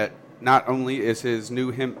said that not only is his new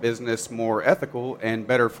hemp business more ethical and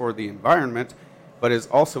better for the environment, but is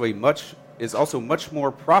also much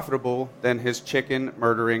more profitable than his chicken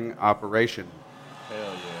murdering operation.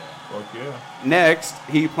 Hell yeah. Fuck yeah. Next,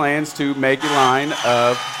 he plans to make a line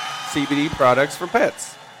of CBD products for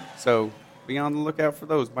pets. So be on the lookout for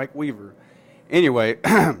those, Mike Weaver. Anyway,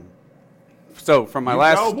 so from my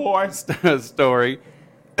last story,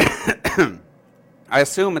 I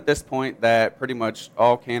assume at this point that pretty much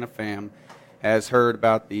all CannaFam has heard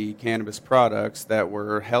about the cannabis products that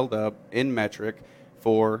were held up in Metric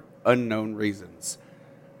for unknown reasons.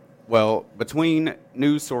 Well, between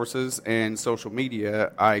news sources and social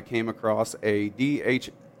media, I came across a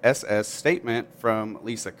DHSS statement from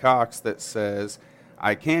Lisa Cox that says,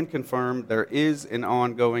 I can confirm there is an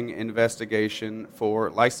ongoing investigation for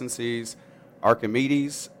licensees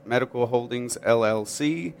Archimedes Medical Holdings,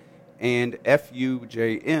 LLC, and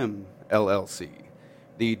FUJM, LLC.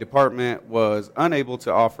 The department was unable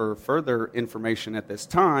to offer further information at this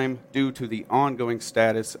time due to the ongoing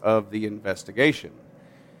status of the investigation.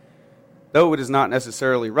 Though it is not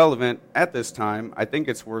necessarily relevant at this time, I think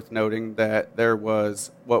it's worth noting that there was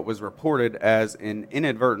what was reported as an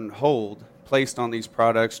inadvertent hold placed on these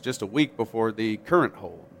products just a week before the current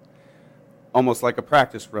hold, almost like a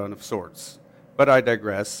practice run of sorts. But I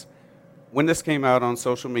digress. When this came out on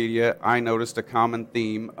social media, I noticed a common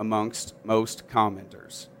theme amongst most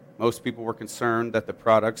commenters. Most people were concerned that the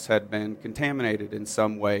products had been contaminated in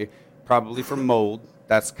some way, probably from mold.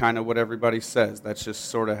 That's kind of what everybody says. That's just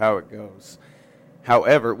sort of how it goes.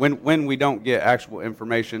 However, when we don't get actual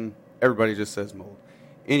information, everybody just says mold.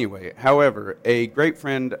 Anyway, however, a great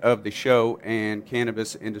friend of the show and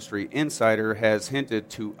cannabis industry insider has hinted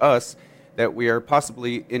to us that we are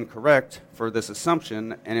possibly incorrect for this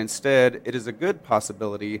assumption, and instead it is a good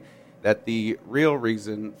possibility that the real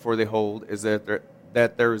reason for the hold is that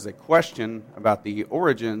there is a question about the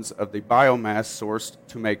origins of the biomass sourced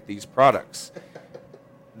to make these products.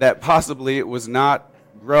 That possibly it was not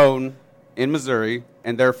grown in Missouri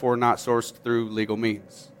and therefore not sourced through legal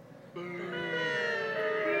means.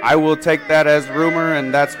 I will take that as rumor,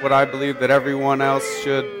 and that's what I believe that everyone else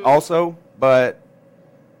should also, but,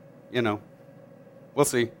 you know, we'll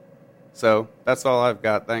see. So that's all I've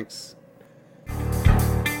got. Thanks.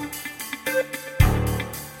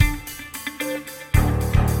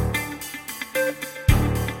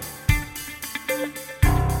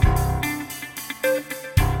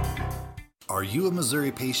 Are you a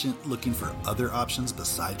Missouri patient looking for other options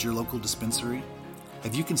besides your local dispensary?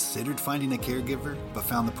 Have you considered finding a caregiver but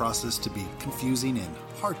found the process to be confusing and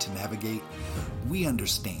hard to navigate? We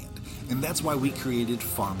understand, and that's why we created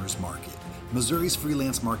Farmers Market, Missouri's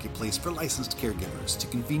freelance marketplace for licensed caregivers to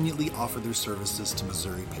conveniently offer their services to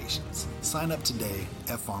Missouri patients. Sign up today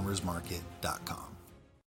at farmersmarket.com.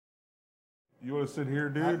 You want to sit here,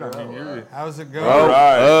 dude? I mean, you're... How's it going? All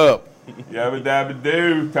right. Up. Yabba dabba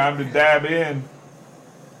do. Time to dab in.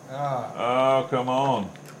 Oh, come on.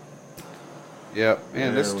 Yeah,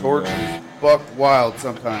 man, this There we torch go. is buck wild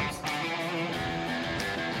sometimes.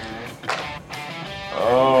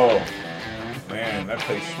 Oh, man, that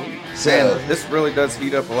tastes sweet. So, Man, this really does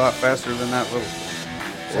heat up a lot faster than that little.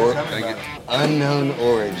 or, Dang it. unknown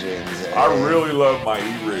origins. I really love my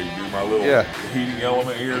E-rig, dude. My little Yeah. heating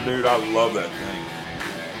element here, dude. I love that thing.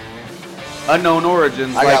 Unknown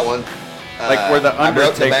origins. I got one. Like where the I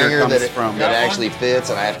broke the Undertaker banger comes that from. that Got one? actually fits,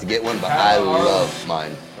 and I have to get one, but I love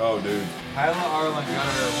mine. Oh, dude. Kyla Arlen got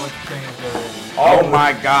her what changed already. Oh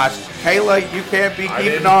my gosh, Kayla, you can't be I keeping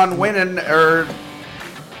didn't- on winning, or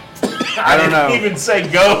I don't know. Even say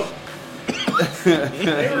go.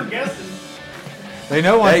 They were guessing. They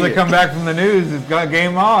know once Dang they it. come back from the news, it's got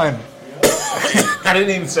game on. I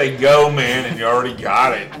didn't even say go, man, and you already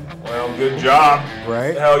got it. Well, good job.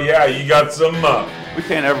 Right? Hell yeah, you got some. We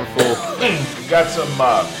can't ever fool. You got some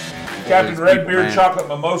Captain people, Redbeard man. chocolate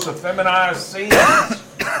mimosa feminized seeds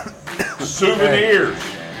souvenirs.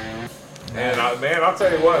 And man, I'll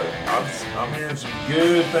tell you what, I'm hearing some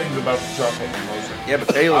good things about the chocolate mimosa. Yeah, but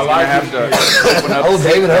Kayla's I gonna like have it. to open up. Oh, the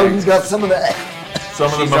David thing. Hogan's got some of that.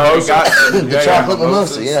 Some of the She's already mimosa. got The Yeah, chocolate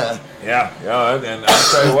mimosas. mimosa, yeah. Yeah, and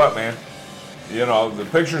I'll tell you what, man. You know, the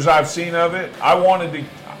pictures I've seen of it, I wanted to.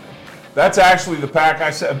 That's actually the pack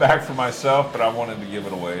I set back for myself, but I wanted to give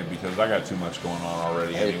it away because I got too much going on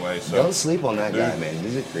already anyway. So Don't sleep on that guy, Dude. man.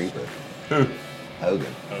 He's a creeper. Who?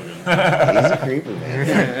 Hogan. Hogan. He's a creeper,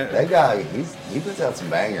 man. That guy, he puts out some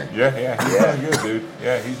banger. Yeah, he's Yeah. doing good, dude.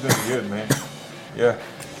 Yeah, he's doing good, man. Yeah,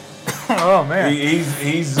 Oh man.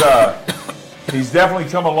 he's definitely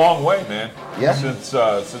come a long way, man. Yeah. Since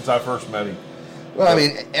I first met him. Well, I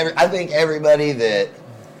mean, I think everybody that,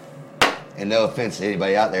 and no offense to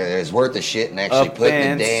anybody out there, that is worth the shit and actually putting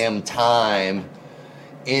Offense. the damn time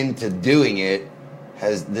into doing it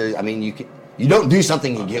has there. I mean, you don't do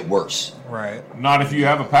something and get worse. Right. Not if you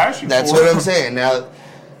have a passion That's for what it. I'm saying. Now,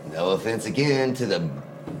 no offense again to the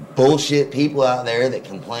bullshit people out there that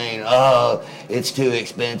complain, oh, it's too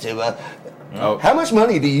expensive. Oh. How much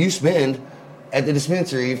money do you spend at the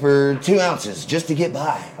dispensary for 2 ounces just to get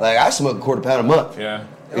by? Like, I smoke a quarter pound a month. Yeah.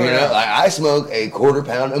 You know, like I smoke a quarter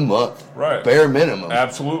pound a month. Right. Bare minimum.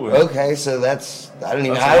 Absolutely. Okay, so that's, I don't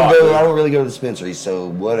even, That's a lot, dude. I don't really go to the dispensary, so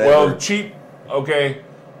whatever. Well, cheap. Okay.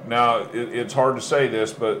 Now it's hard to say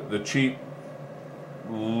this, but the cheap,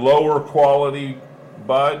 lower quality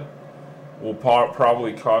bud will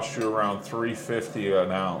probably cost you around $3.50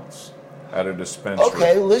 an ounce at a dispensary.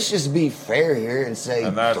 okay, let's just be fair here and say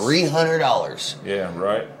And that's- $300. Yeah.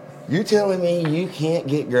 Right. You're telling me you can't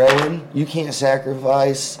get growing? You can't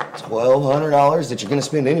sacrifice $1,200 that you're going to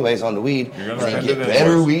spend anyways on the weed You're gonna and spend get it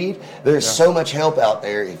better anyways. weed? There's so much help out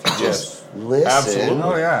there if you just listen. Absolutely.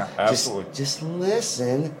 Oh yeah. Absolutely. Just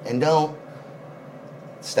listen and don't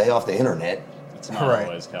stay off the internet. It's not Right.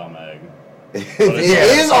 always CalMag. It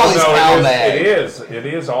is always No, CalMag. It is. It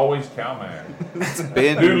is always CalMag. It's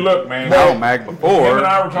been Dude, look, man. CalMag before. Him and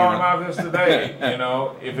I were you talking know. about this today. You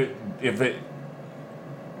know, if it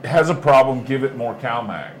has a problem, give it more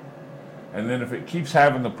CalMag, and then if it keeps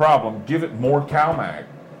having the problem, give it more CalMag.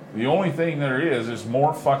 The only thing there is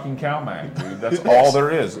more fucking CalMag, dude. That's all there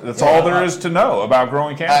is. That's all there is to know about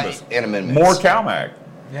growing cannabis. And amendments. More CalMag.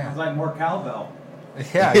 Yeah. It's like more cowbell.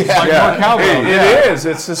 Yeah. It's like Yeah. more cowbell. It is.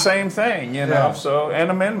 It's the same thing, you know. Yeah. So and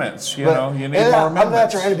amendments, you But- know, you need and more I'm not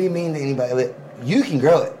amendments. trying to be mean to anybody, but you can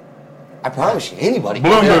grow it. I promise you, anybody can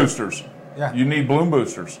Bloom do it. boosters. Yeah. You need bloom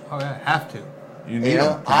boosters. Oh yeah. Have to. You need You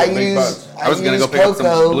know, them to I get big use buds. I was gonna use go pick up some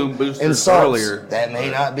cocoa Bloom Boosters and salts. earlier. That may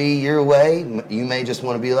not be your way. You may just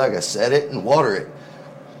want to be like a set it and water it.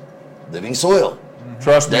 Living soil.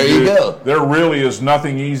 Trust me, There you dude, go. there really is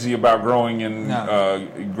nothing easy about growing No.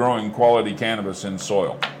 growing quality cannabis in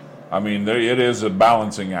soil. I mean, it is a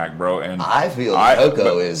balancing act, bro. And I feel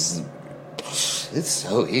cocoa is, it's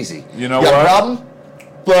so easy. You know got what? a problem?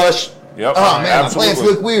 Flush. Yep, Oh man, my absolutely. plants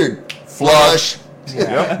look weird. Flush.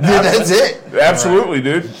 Yep. Dude, that's it. Absolutely,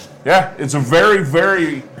 dude. Yeah, it's a very,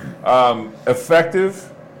 very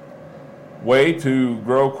effective way to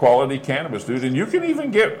grow quality cannabis, dude. And you can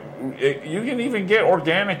even get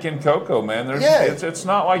organic in cocoa, man. Yeah. It's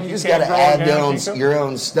not like You you just can't got to grow add organic in cocoa. your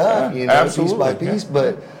own stuff, Yeah, you know, absolutely, piece by piece. yeah.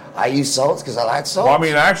 But I use salts because I like salts. Well, I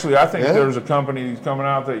mean, actually, I think Yeah. there's a company coming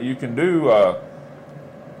out that you can do.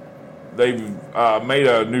 They've made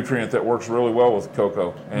a nutrient that works really well with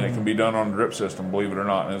cocoa, and it can be done on a drip system, believe it or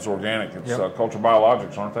not, and it's organic. It's Culture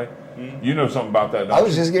Biologics, aren't they? You know something about that, don't I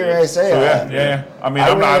was you? just getting ready to say So, that. yeah. I mean, I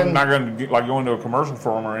I'm ran- not going to go into a commercial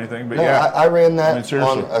for them or anything, but No, yeah. I ran that I mean,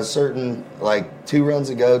 seriously. on a certain, like 2 runs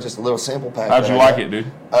ago, just a little sample pack. How'd that you I like got. it, dude?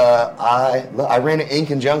 I ran it in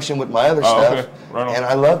conjunction with my other Oh, stuff, okay. Right on. and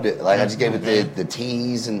I loved it. Like I just gave it the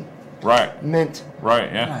teas and Right, mint.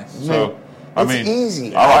 right, yeah. Nice. So, I It's mean,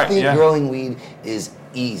 easy. I like, I think yeah. growing weed is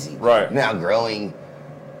easy. Right. Now growing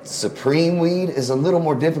supreme weed is a little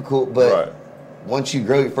more difficult, but Right. once you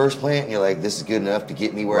grow your first plant, and you're like, this is good enough to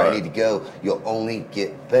get me where Right. I need to go. You'll only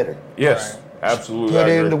get better. Yes, absolutely. Put I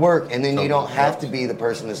it agree. into work, and then you don't Something have else. to be the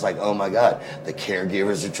person that's like, oh my God, the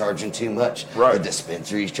caregivers are charging too much. Right. The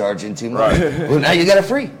dispensary's charging too much. Right. Well, now you got it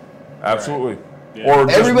free. Absolutely. Yeah. Or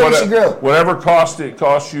just Everybody should grow. whatever cost it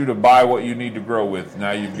costs you to buy what you need to grow with.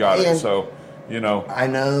 Now you've got it. And- So, you know, I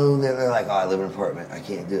know that they're like, oh, I live in an apartment. I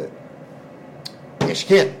can't do it. Yes,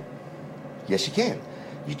 you can. Yes, you can.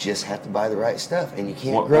 You just have to buy the right stuff, and you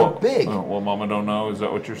can't grow big. Well, Mama don't know. Is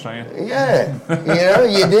that what you're saying? Yeah.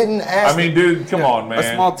 You didn't ask. I mean, dude, come on, man.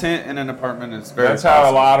 A small tent in an apartment is very That's how a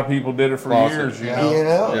possible. lot of people did it for Faucet. years. You you know.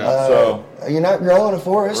 know, Yeah. So- you're not growing a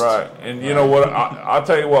forest. Right, and you know what? I'll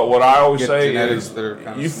tell you what I always Get say genetics is, that are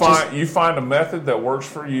kind of you find a method that works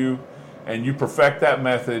for you, and you perfect that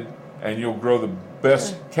method, and you'll grow the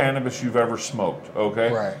best cannabis you've ever smoked.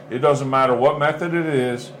 Okay, Right. It doesn't matter what method it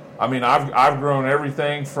is. I mean, I've grown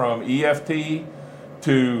everything from EFT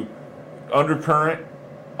to undercurrent,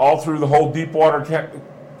 all through the whole deep water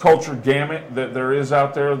culture gamut that there is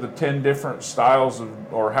out there. The 10 different styles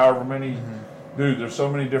or however many. Dude, there's so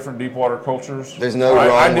many different deep water cultures. There's no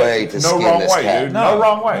wrong way to no skin wrong this way, cat. dude. No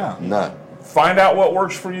wrong way. No. None. Find out what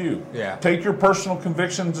works for you. Yeah. Take your personal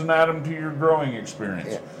convictions and add them to your growing experience.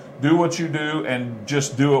 Yeah. Do what you do and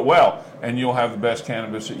just do it well, and you'll have the best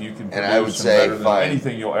cannabis that you can produce. And I would say better than find-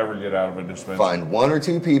 anything you'll ever get out of a dispensary. Find 1 or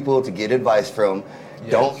 2 people to get advice from.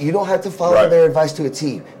 You don't have to follow Right. their advice to a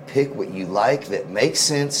T. Pick what you like that makes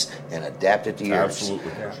sense and adapt it to yours.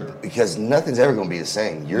 Absolutely, for sure. Because nothing's ever going to be the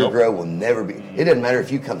same. Your Nope. grow will never be. It doesn't matter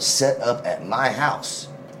if you come set up at my house.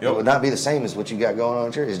 Yep. It would not be the same as what you got going on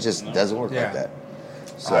in church. It just doesn't work Yeah. like that.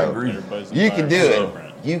 So I agree. Everybody's you can do environment's it. different.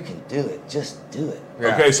 You can do it. Just do it.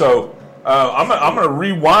 Yeah. Okay, so I'm going to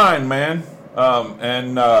rewind, man,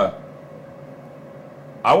 and I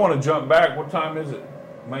want to jump back. What time is it?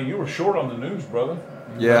 Man, you were short on the news, brother.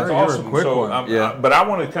 Yeah. That's You were a awesome. quick so, one. Yeah. but I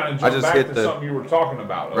want to kind of jump just back hit to the- something you were talking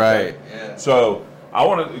about. Okay? Right. Yeah. So I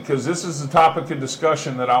want to, because this is the topic of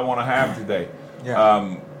discussion that I want to have today.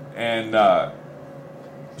 Yeah.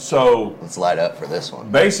 So Let's light up for this one.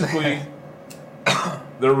 basically,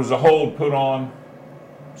 there was a hold put on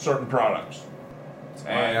certain products,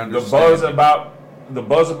 and the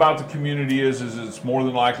buzz about the community is it's more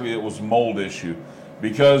than likely it was a mold issue.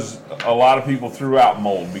 Because a lot of people threw out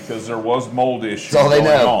mold because there was mold issues That's all they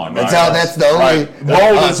going know. on. That's right? all. That's the only. Right.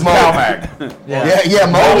 Mold is mold. CalMag. Yeah,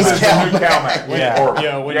 mold Mold is is the new CalMag.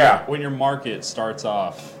 CalMag. Yeah, when your market starts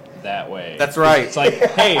off that way. That's right. It's like,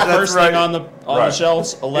 hey, first right. thing on the Right.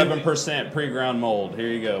 shelves, 11% pre-ground mold. Here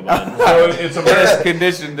you go, bud. So it's a Best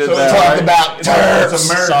conditioned to So that. Talk right? about It's a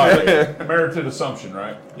Sorry. merited assumption,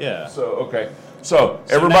 right? Yeah. So okay. So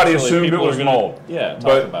everybody naturally, assumed it people are was gonna- mold. yeah, talk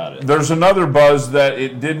but about it. There's another buzz that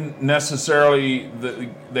it didn't necessarily.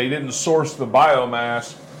 They didn't source the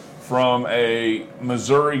biomass from a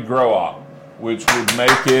Missouri grow op, which would make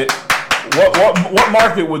it. What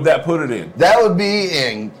market would that put it in? That would be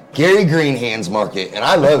in Gary Greenhand's market, and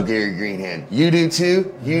I love Gary Greenhand. You do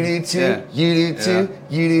too. You do too. Yeah. You do too.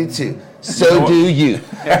 Yeah. You do too. So do you.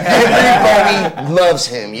 Everybody loves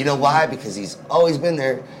him. You know why? Because he's always been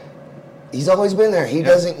there. He's always been there. He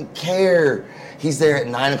doesn't care. he's there at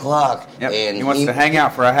 9 o'clock. Yep. And He wants to hang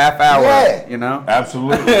out for a half hour. Yeah. You know.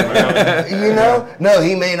 Absolutely. man. You know, no,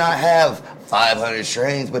 he may not have 500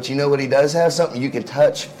 strains, but you know what he does have? Something you can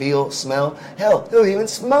touch, feel, smell. Hell, he'll even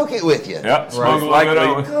smoke it with you. Yep. Smoke a little Likely. bit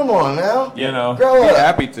of it. Come on now. You know. Grow Be up.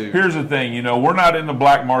 happy to. Here's the thing, we're not in the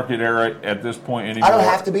black market era at this point anymore. I don't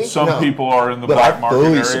have to be. Some No. people are in the But black I market fully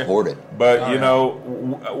area. support it. But I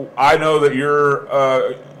know that you're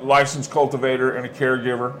a licensed cultivator and a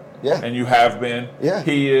caregiver. Yeah. And you have been. Yeah.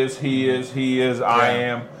 He is. I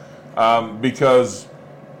am. Because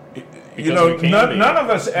we can none, be. none of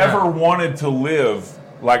us ever wanted to live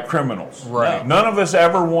like criminals. Right. None of us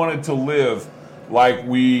ever wanted to live like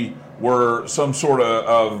we were some sort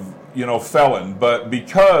of felon. But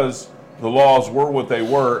because the laws were what they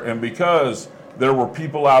were, and because there were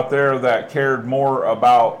people out there that cared more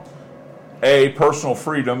about A, personal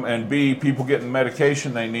freedom, and B, people getting the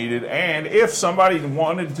medication they needed, and if somebody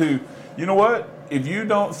wanted to, you know what? If you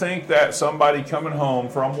don't think that somebody coming home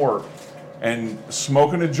from work and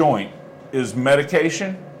smoking a joint is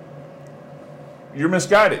medication, you're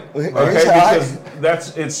misguided. Okay,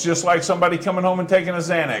 because it's just like somebody coming home and taking a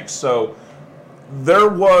Xanax. So there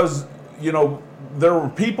were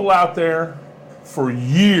people out there for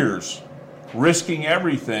years risking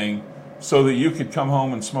everything so that you could come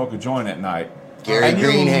home and smoke a joint at night. Gary and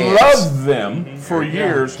Green you hands. loved them for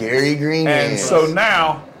years. Gary Green And hands. so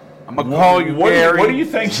now, I'm gonna call you Gary. what do you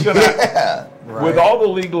think's gonna Yeah. with all the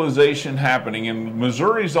legalization happening, and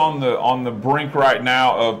Missouri's on the brink right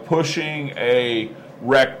now of pushing a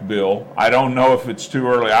rec bill. I don't know if it's too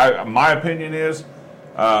early. My opinion is,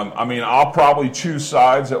 I'll probably choose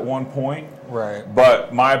sides at one point. Right.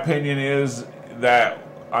 But my opinion is that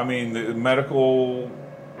the medical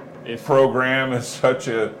program is such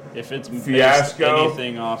a If it's based fiasco,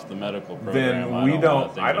 anything off the medical program, then we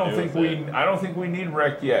don't. I don't think we. we need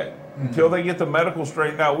rec yet. Until they get the medical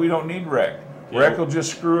straightened out, we don't need rec. Rec will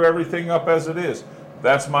just screw everything up as it is.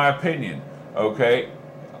 That's my opinion. Okay,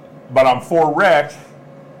 but I'm for rec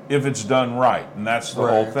if it's done right, and that's the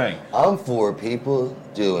whole thing. I'm for people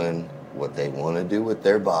doing what they want to do with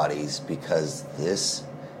their bodies because this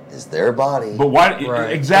is their body. But why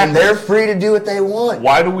Right. exactly? And they're free to do what they want.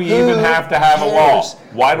 Why do we Who even have to have a law? cares?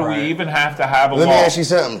 Why do we even have to have a Let law? me ask you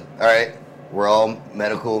something. All right, we're all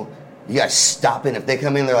medical. You guys stop it if they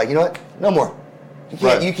come in. They're like, you know what? No more.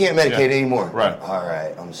 Right. You can't medicate Yeah. anymore. Right. All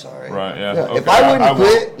right. I'm sorry. Right, yeah. No, Okay, if I wouldn't I will.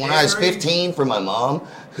 quit when I was 15 for my mom,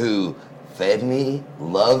 who fed me,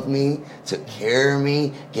 loved me, took care of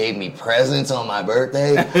me, gave me presents on my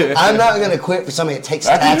birthday, I'm not going to quit for somebody that takes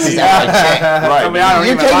taxes out of my check. Right. I don't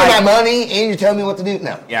You're even taking like- my money and you're telling me what to do?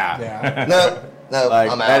 No. Yeah. Yeah. No, Like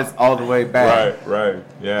I'm that's out. all the way back. Right,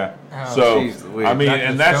 yeah. Oh, So jeez Louise. and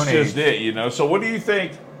Back to that's Stone just Age. it, So what do you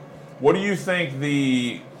think? What do you think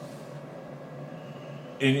the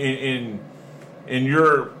in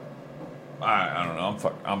your I don't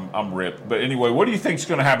know. I'm ripped. But anyway, what do you think is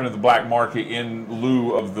going to happen to the black market in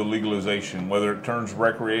lieu of the legalization? Whether it turns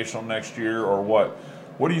recreational next year or what?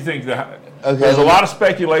 What do you think? There's a lot of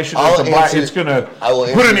speculation that it's going to I will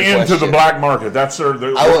put an answer your end to the question. black market. That's I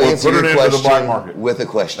will answer put your an end to the black question market. with a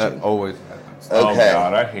question. That always happens. Oh Okay.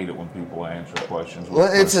 God, I hate it when people answer questions. with Well,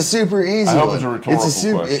 it's a questions. super easy I hope one. it's a rhetorical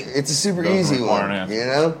question. It's a super Doesn't easy require one. an answer. You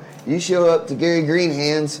know, you show up to Gary Green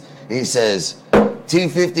Hands and he says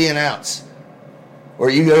 $2.50 an ounce, or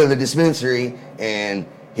you go to the dispensary and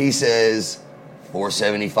he says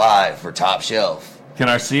 $4.75 for top shelf. Can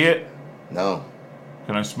I see it? No,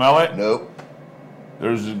 Can I smell it? nope.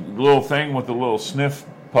 There's a little thing with a little sniff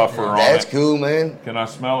puffer on That's it. cool, man. Can I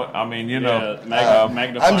smell it? I mean,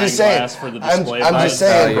 magnifying I'm just saying. glass for the I'm display just buds.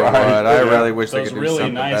 saying. Tell you what, I really wish they Those could do really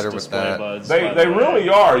something nice better with display that. buds. by they the way. really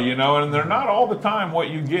are, and they're not all the time what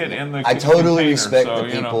you get in the I totally container, respect so, the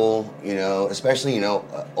people, especially,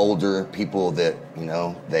 older people that,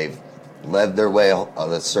 they've led their way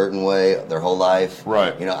a certain way their whole life.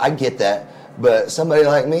 Right. I get that. But somebody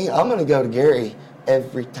like me, I'm going to go to Gary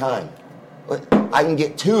every time. But I can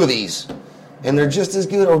get 2 of these, and they're just as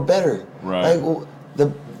good or better. Right.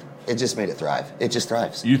 It just made it thrive. It just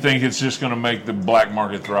thrives. You think it's just going to make the black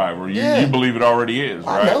market thrive, or you, Yeah. you believe it already is,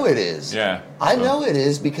 right? I know it is. Yeah. I So- know it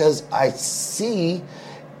is because I see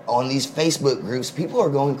on these Facebook groups, people are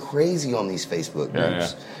going crazy on these Facebook Yeah,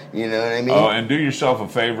 groups. You know what I mean? Oh, and do yourself a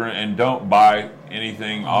favor and don't buy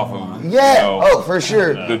anything off of yeah. Oh, for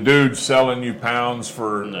sure. the dude selling you pounds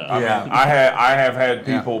for. No. I Yeah. mean, I have had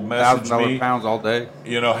people message $1,000 me. pounds all day.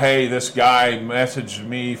 Hey, this guy messaged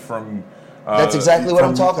me from. That's exactly what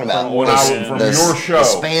I'm talking about. From, when The- I was from the- your show. the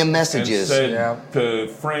spam messages. And said Yeah. to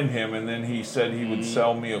friend him, and then he said he would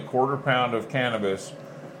sell me a quarter pound of cannabis,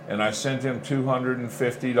 and I sent him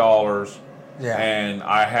 $250, Yeah. and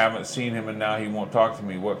I haven't seen him, and now he won't talk to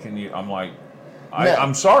me. What can you? I'm like, No.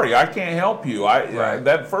 I'm sorry, I can't help you. Right.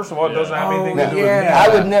 That first of all, it doesn't have anything No, to do with me. I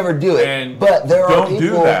would never do it. And but there are don't do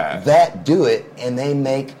people that. do it, and they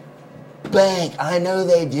make bank. I know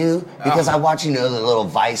they do because I watch, the little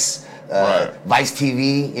Vice, Right. Vice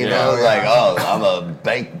TV. You know, like, oh, I'm a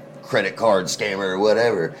bank credit card scammer or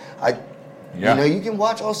whatever. You can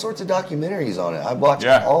watch all sorts of documentaries on it. I watch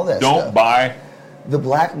all that Don't stuff. buy. The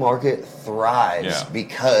black market thrives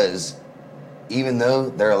because even though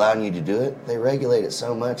they're allowing you to do it, they regulate it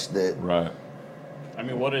so much that Right. I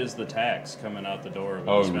mean, what is the tax coming out the door of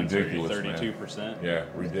a Oh, dispensary? ridiculous, man. 32%. Yeah,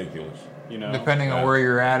 ridiculous. Depending on where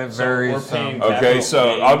you're at, it varies. we're paying Okay, capital so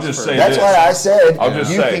gains I'll just for- say that's this. why I said I'll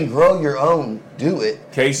just you say. can grow your own, do it.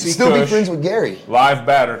 Casey Still be Kush. friends with Gary. Live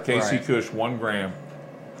batter, Casey Right. Kush, 1 gram,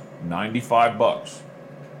 $95.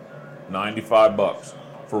 $95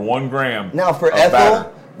 for 1 gram. Now, for of Ethel,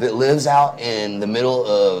 batter. that lives out in the middle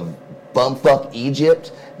of bumfuck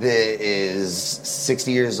Egypt, that is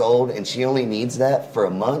 60 years old, and she only needs that for a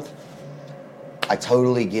month, I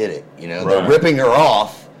totally get it. They're Right. ripping her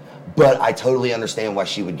off, but I totally understand why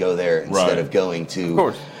she would go there instead Right. of going to, Of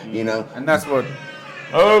course. And that's what.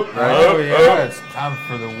 Oh, It's time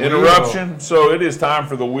for the wheel. interruption. So it is time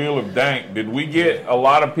for the Wheel of Dank. Did we get a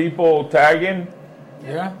lot of people tagging?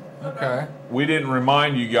 Yeah. Okay. We didn't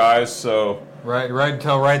remind you guys, so Right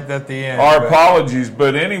until right at the end. our but- apologies.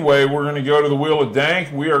 But anyway, we're going to go to the Wheel of Dank.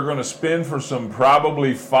 We are going to spin for some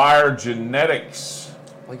probably fire genetics.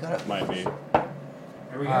 we gotta, Might be. All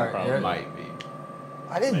right, Probably yeah. Might be.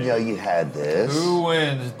 I didn't know you had this. Who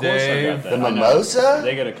wins, Of course I got Dave? that. The I know. mimosa?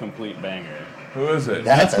 They get a complete banger. Who is it?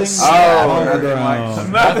 That's a Nothing- snapper.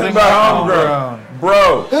 Nothing but homegrown.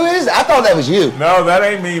 Bro. Who is that? I thought that was you. No, that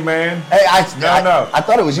ain't me, man. Hey, I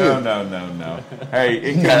thought it was you. No. Hey,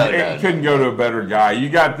 it No. couldn't go to a better guy. You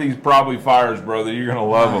got these probably fires, brother. You're gonna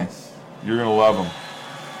love them. Nice. You're gonna love them.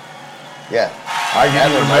 Yeah. I can That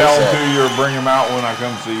either mimosa. mail them to you or bring them out when I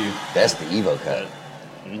come see you. That's the Evo cut.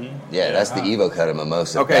 Mm-hmm. Yeah, that's the Evo cut of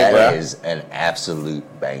mimosa. Okay, That yeah. is an absolute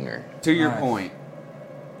banger. To your Nice. point,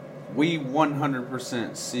 we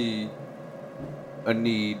 100% see a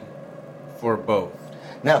need for both.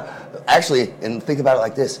 Now, actually, and think about it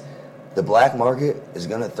like this: the black market is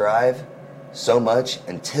going to thrive so much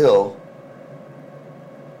until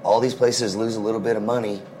all these places lose a little bit of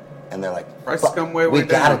money, and they're like, Prices "Fuck, come way we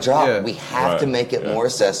gotta down." drop. Yeah. We have Right, to make it yeah. more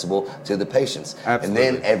accessible to the patients, Absolutely.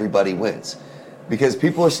 and then everybody wins." Because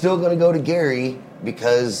people are still going to go to Gary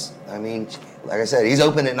because, I mean, like I said, he's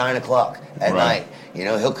open at 9 o'clock at Right.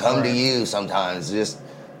 night. He'll come to Right. you sometimes.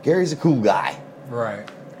 Gary's a cool guy. Right.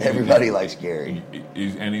 Everybody likes Gary.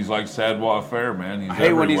 He's like Sadwa Fair, man. He's I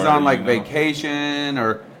hate when he's everywhere, on like you know? vacation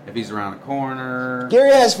or if he's around the corner.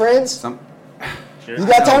 Gary has friends. Some, Sure. You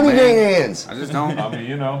got I know, Tony man. Green hands. I just don't. I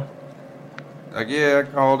mean, Like, yeah,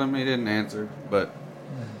 I called him. He didn't answer. But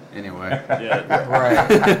anyway. Yeah.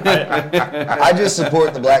 Right. I just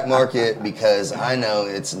support the black market because I know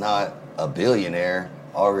it's not a billionaire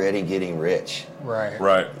already getting rich. Right.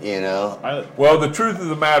 right. Well, the truth of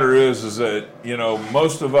the matter is that,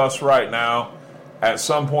 most of us right now, at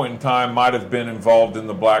some point in time, might have been involved in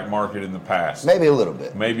the black market in the past. Maybe a little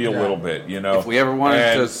bit. Maybe a Yeah. little bit, If we ever wanted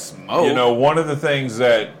And, to smoke. one of the things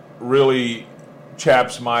that really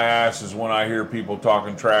chaps my ass is when I hear people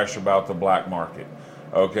talking trash about the black market.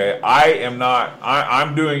 Okay,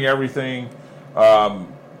 I'm doing everything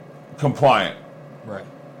compliant, Right.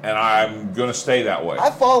 and I'm going to stay that way. I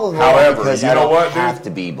follow the law However, because you I know don't what, dude? have to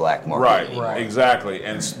be black market. Right, anymore. exactly.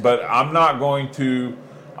 But I'm not going to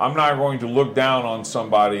look down on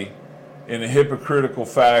somebody in a hypocritical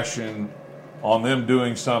fashion on them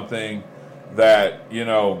doing something that,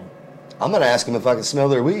 I'm going to ask them if I can smell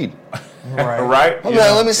their weed. Right. right? I'm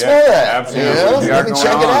like, let me smell that. Absolutely. Let me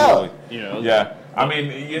check it out. Yeah. I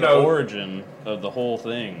mean, the origin of the whole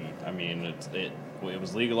thing. I mean, it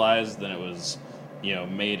was legalized, then it was,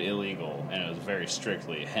 made illegal, and it was very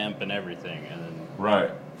strictly hemp and everything. And then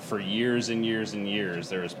right. for years and years and years,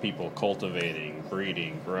 there was people cultivating,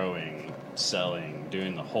 breeding, growing, selling,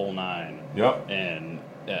 doing the whole nine. Yep. And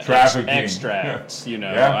Trafficking. extracts.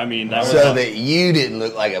 Yeah. I mean, that was So that you didn't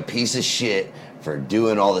look like a piece of shit for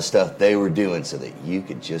doing all the stuff they were doing so that you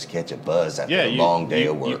could just catch a buzz after a long day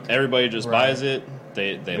of work. Everybody just Right. buys it.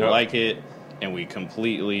 They Yep. like it, and we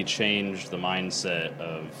completely changed the mindset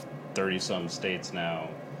of 30-some states now.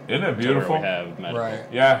 Isn't it to where beautiful? we have medical. Right.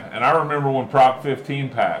 Yeah, and I remember when Prop 15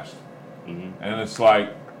 passed, Mhm. and it's like,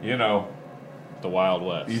 The Wild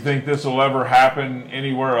West. you think this will ever happen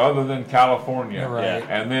anywhere other than California? Right.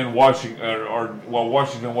 And then Washington,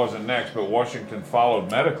 Washington wasn't next, but Washington followed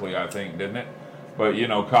medically, I think, didn't it?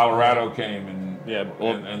 But Colorado came and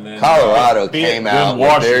then Colorado then came out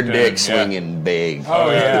with their Washington, dick swinging big.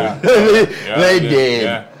 Oh, yeah. They did.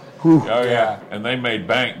 Yeah. Whew. Oh yeah, and they made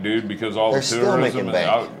bank, dude, because all They're the still tourism. making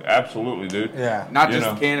bank. Absolutely, dude. Yeah. Not You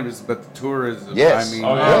just know. cannabis, but the tourism. Yes. I mean,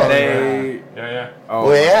 Oh, yeah. they. Yeah. Oh,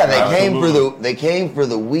 Well, yeah, they Absolutely. came for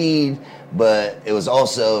the weed, but it was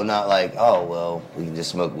also not like, oh well, we can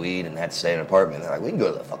just smoke weed and have to stay in an apartment. They're like, we can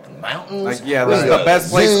go to the fucking mountains. Like, yeah, we this can is go the to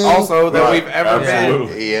best place zoo. also that Right. we've ever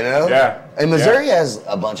Absolutely. been. You know? Yeah. And Missouri has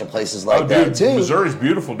a bunch of places like Oh, that dude, too. Missouri's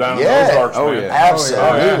beautiful down Yeah. in those Ozarks, Oh, man. yeah. Absolutely.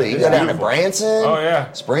 Oh, yeah. You It's go down to beautiful. Branson. Oh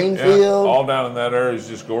yeah, Springfield. Yeah. All down in that area is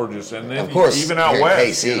just gorgeous, and then Of course, even out here in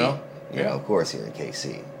west, KC. Yeah. Of course, here in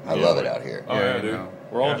KC. I Yeah. love it out here. Oh yeah, you dude. know.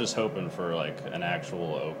 We're all Yeah. just hoping for like an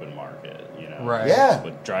actual open market, Right. Yeah.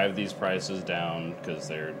 But drive these prices down because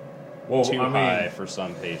they're Well, too I mean- high for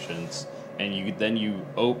some patients. And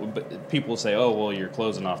but people say, oh well, you're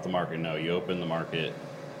closing off the market. No, you open the market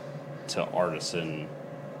to artisan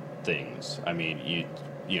things. I mean, you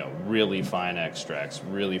really fine extracts,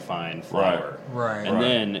 really fine flour, Right. and Right.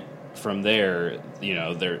 then from there,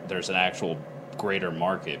 there's an actual greater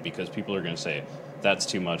market because people are going to say that's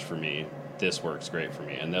too much for me. This works great for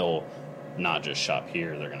me, and they'll not just shop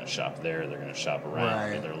here. They're going to shop there. They're going to shop around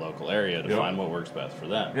Right. in their local area to Yep. find what works best for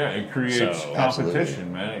them. Yeah, it creates So-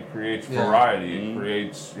 competition, man. It creates Yeah. variety. It Mhm.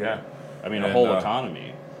 creates, I mean, a And, whole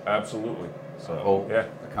economy. Absolutely. So Whole Yeah.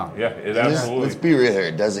 economy. Yeah, it And let's absolutely. be real here.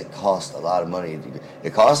 It doesn't cost a lot of money.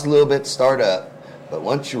 It costs a little bit to start up, but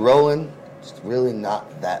once you're rolling, it's really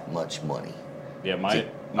not that much money. yeah, my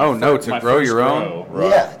Oh, no, to my grow first your own? grow-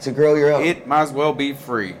 Yeah, to grow your own. It might as well be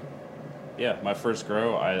free. Yeah, my first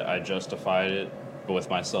grow, I justified it with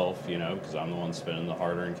myself, because I'm the one spending the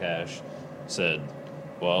hard-earned cash. Said,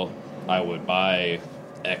 well, I would buy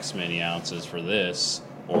X many ounces for this,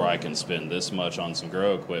 or I can spend this much on some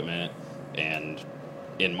grow equipment. And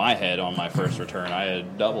in my head, on my first return, I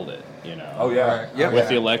had doubled it. Oh yeah. Right. Yep. With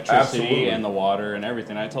the electricity Absolutely. and the water and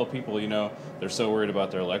everything. I tell people, they're so worried about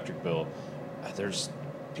their electric bill. There's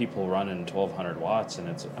people running 1,200 watts, and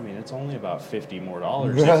it's only about $50 more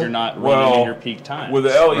if you're not running in your peak time. with the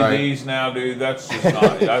LEDs now, dude, that's just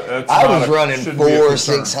not. That's I not was running shouldn't be a 4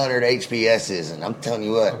 concern. 600 HPSs, and I'm telling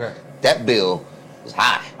you what, Okay. that bill was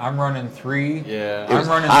high. I'm running three. Yeah. It was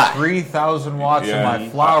I'm running high. 3,000 watts Yeah. in my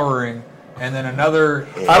flowering, and then another.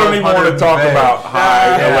 I don't even want to 1,200 talk bag. about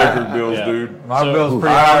high Yeah. electric bills, Yeah. dude. My So- bill's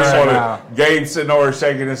pretty I high just right want now. to. Gabe's sitting over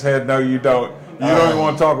shaking his head. No, you don't. You don't even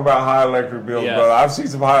want to talk about high electric bills, Yeah. brother. I've seen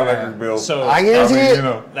some high electric bills. So I guarantee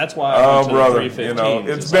it. that's why I Oh, went to brother, the 315s.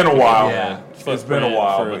 it's been a like while. the It's been a footprint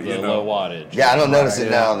while, for but the low wattage. Yeah, I don't notice it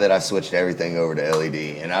yeah. now that I switched everything over to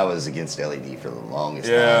LED, and I was against LED for the longest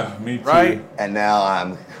Yeah, time. me too. Right? And now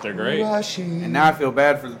I'm They're great. rushing. And now I feel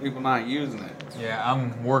bad for the people not using it. Yeah,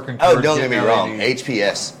 I'm working. Oh, towards don't get me getting wrong. LED.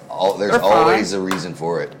 HPS, there's They're fine. always a reason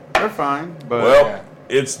for it. They're fine, but Well, Yeah.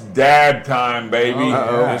 it's dad time, baby.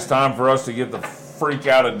 Uh-oh. It's time for us to get the freak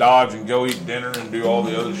out of Dodge and go eat dinner and do all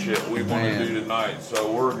the other shit we want Man. to do tonight.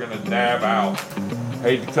 So we're gonna dab out.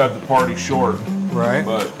 Hate to cut the party short, Right.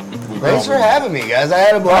 but we Thanks for probably- having me, guys. I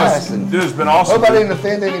had a blast. And Dude, it's been awesome. hope I didn't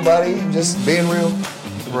offend anybody. Just being real.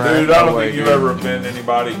 Dude, I don't No way, think you dude. ever offend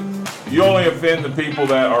anybody. You only offend the people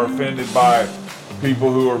that are offended by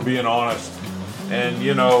people who are being honest and,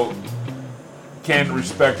 can't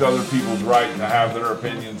respect other people's right to have their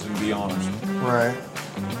opinions and be honest. Right.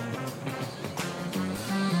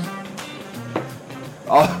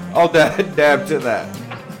 I'll dab to that.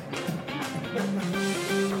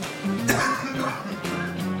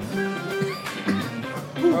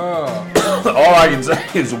 All I can say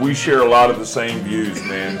is we share a lot of the same views,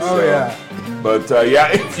 man. Oh so. yeah. But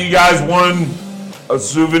yeah, if you guys won a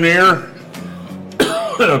souvenir,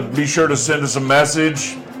 be sure to send us a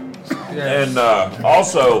message. Yeah. And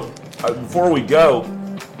also, before we go,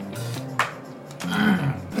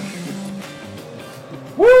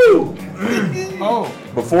 woo! Oh.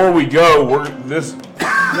 Before we go, we're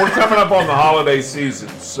coming up on the holiday season,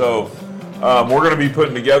 so we're going to be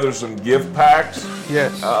putting together some gift packs.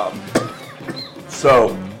 Yes.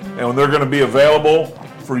 And they're going to be available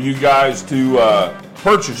for you guys to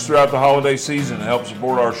purchase throughout the holiday season and help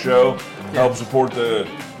support our show, help support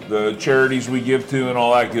the charities we give to and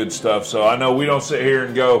all that good stuff. So I know we don't sit here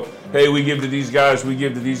and go, hey, we give to these guys, we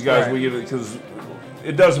give to these guys, Right. we give it, because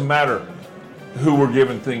it doesn't matter who we're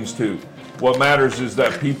giving things to. What matters is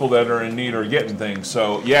that people that are in need are getting things.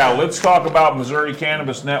 So yeah, let's talk about Missouri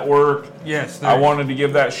Cannabis Network. Yes. I wanted to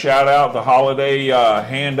give that shout out, the holiday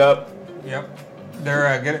hand up. Yep.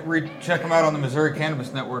 They're check them out on the Missouri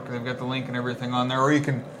Cannabis Network. They've got the link and everything on there, or you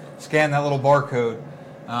can scan that little barcode.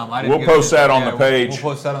 I didn't We'll give post it- that on yeah, the page.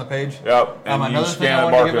 We'll post that on the page. Yep. And you Another thing scan I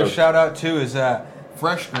the wanted to give a barcode. shout out to is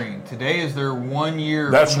Fresh Green. Today is their 1 year.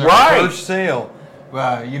 That's from their right. First sale. We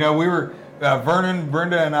were Vernon,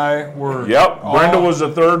 Brenda, and I were. Yep. Brenda all- was the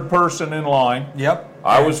third person in line. Yep.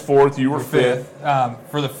 I was fourth. You were We're fifth.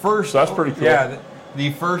 For the first. So that's pretty cool. Yeah,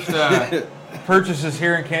 the first purchases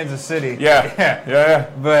here in Kansas City. Yeah. Yeah.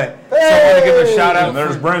 But so I want to give a shout out. And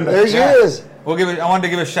there's for- Brenda. There she Yeah. is. I wanted to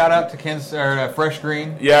give a shout out to Kansas or Fresh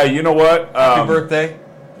Green. Yeah. You know what? Happy birthday.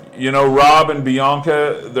 You know, Rob and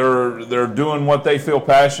Bianca, they're doing what they feel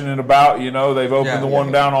passionate about. You know, they've opened Yeah. the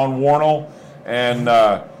one down on Warnell, and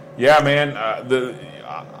yeah, man,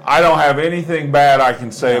 I don't have anything bad I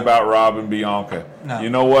can say about Rob and Bianca. No. You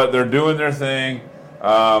know what? They're doing their thing,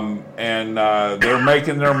 and they're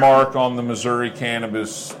making their mark on the Missouri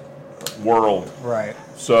cannabis world. Right.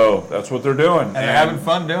 So that's what they're doing, And they're having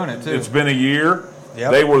fun doing it too. It's been a year.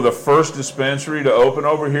 Yep. They were the first dispensary to open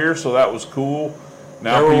over here, so that was cool.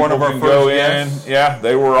 Now They were people one of our can first go guests. in. Yeah,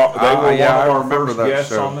 they were. They were yeah, I one of our remember first that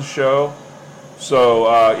guests show. on the show.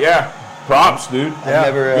 So yeah, props, dude. Yeah.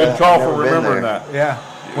 Good call for never been remembering there. that. Yeah.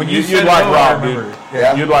 When You'd said like no, I Rob, dude. remembered.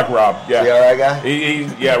 Yeah. You'd like Rob. Yeah. The alright guy?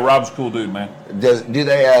 Yeah, Rob's a cool dude, man. Do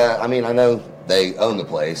they? I mean, I know they own the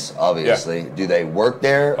place. Obviously, do they work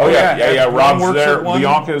there? Oh yeah, yeah. One Rob's works there. at one.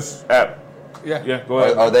 Bianca's at. Yeah. Yeah, go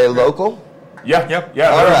ahead. Are they local? Yeah, Yep. yeah.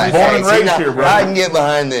 All They're right. born and See, raised now, here, bro. I can get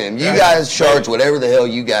behind them. You guys charge whatever the hell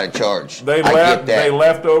you got to charge. They I left. get that. They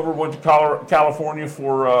left over, went to California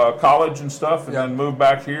for college and stuff, and then moved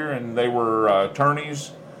back here. And they were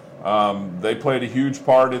attorneys. They played a huge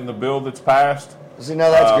part in the bill that's passed. See,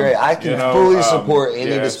 no, that's great. I can fully support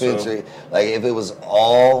any yeah, dispensary. Like if it was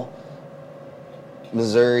all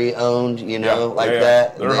Missouri owned,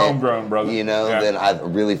 that. They're then, homegrown, brother. Yeah. Then I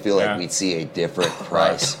really feel like Yeah. we'd see a different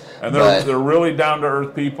price. And But- they're really down to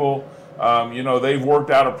earth people. They've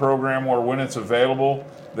worked out a program where when it's available,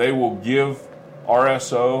 they will give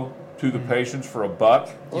RSO to the patients for $1.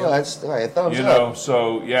 Well, that's all right. Thumbs You up. know,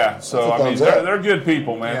 so yeah, so That's a I mean, thumbs up. they're good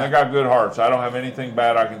people, man. Yeah. They got good hearts. I don't have anything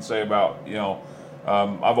bad I can say about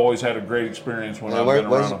I've always had a great experience when And I've been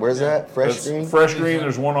around them. where's that? Fresh It's Green? Fresh Green.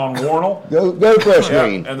 There's one on Warnell. Go Fresh Yeah,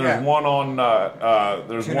 Green. and there's Yeah. one on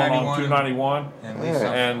there's one on 291. 291. And Lisa.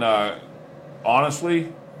 And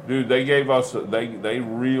honestly, dude, they gave us they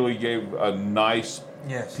really gave a nice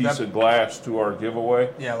Yes, piece that- of glass to our giveaway.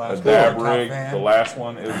 Yeah, a last dab one. Top rig. fan. The last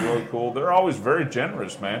one is really cool. They're always very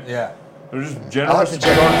generous, man. Yeah. They're just I'll have generous to to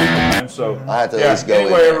check our it people, man. So I'll have to at yeah. least go in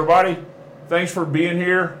Anyway, there. everybody, thanks for being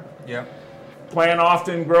here. Yep. Plan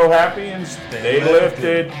often, grow happy, and stay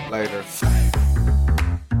lifted. Later.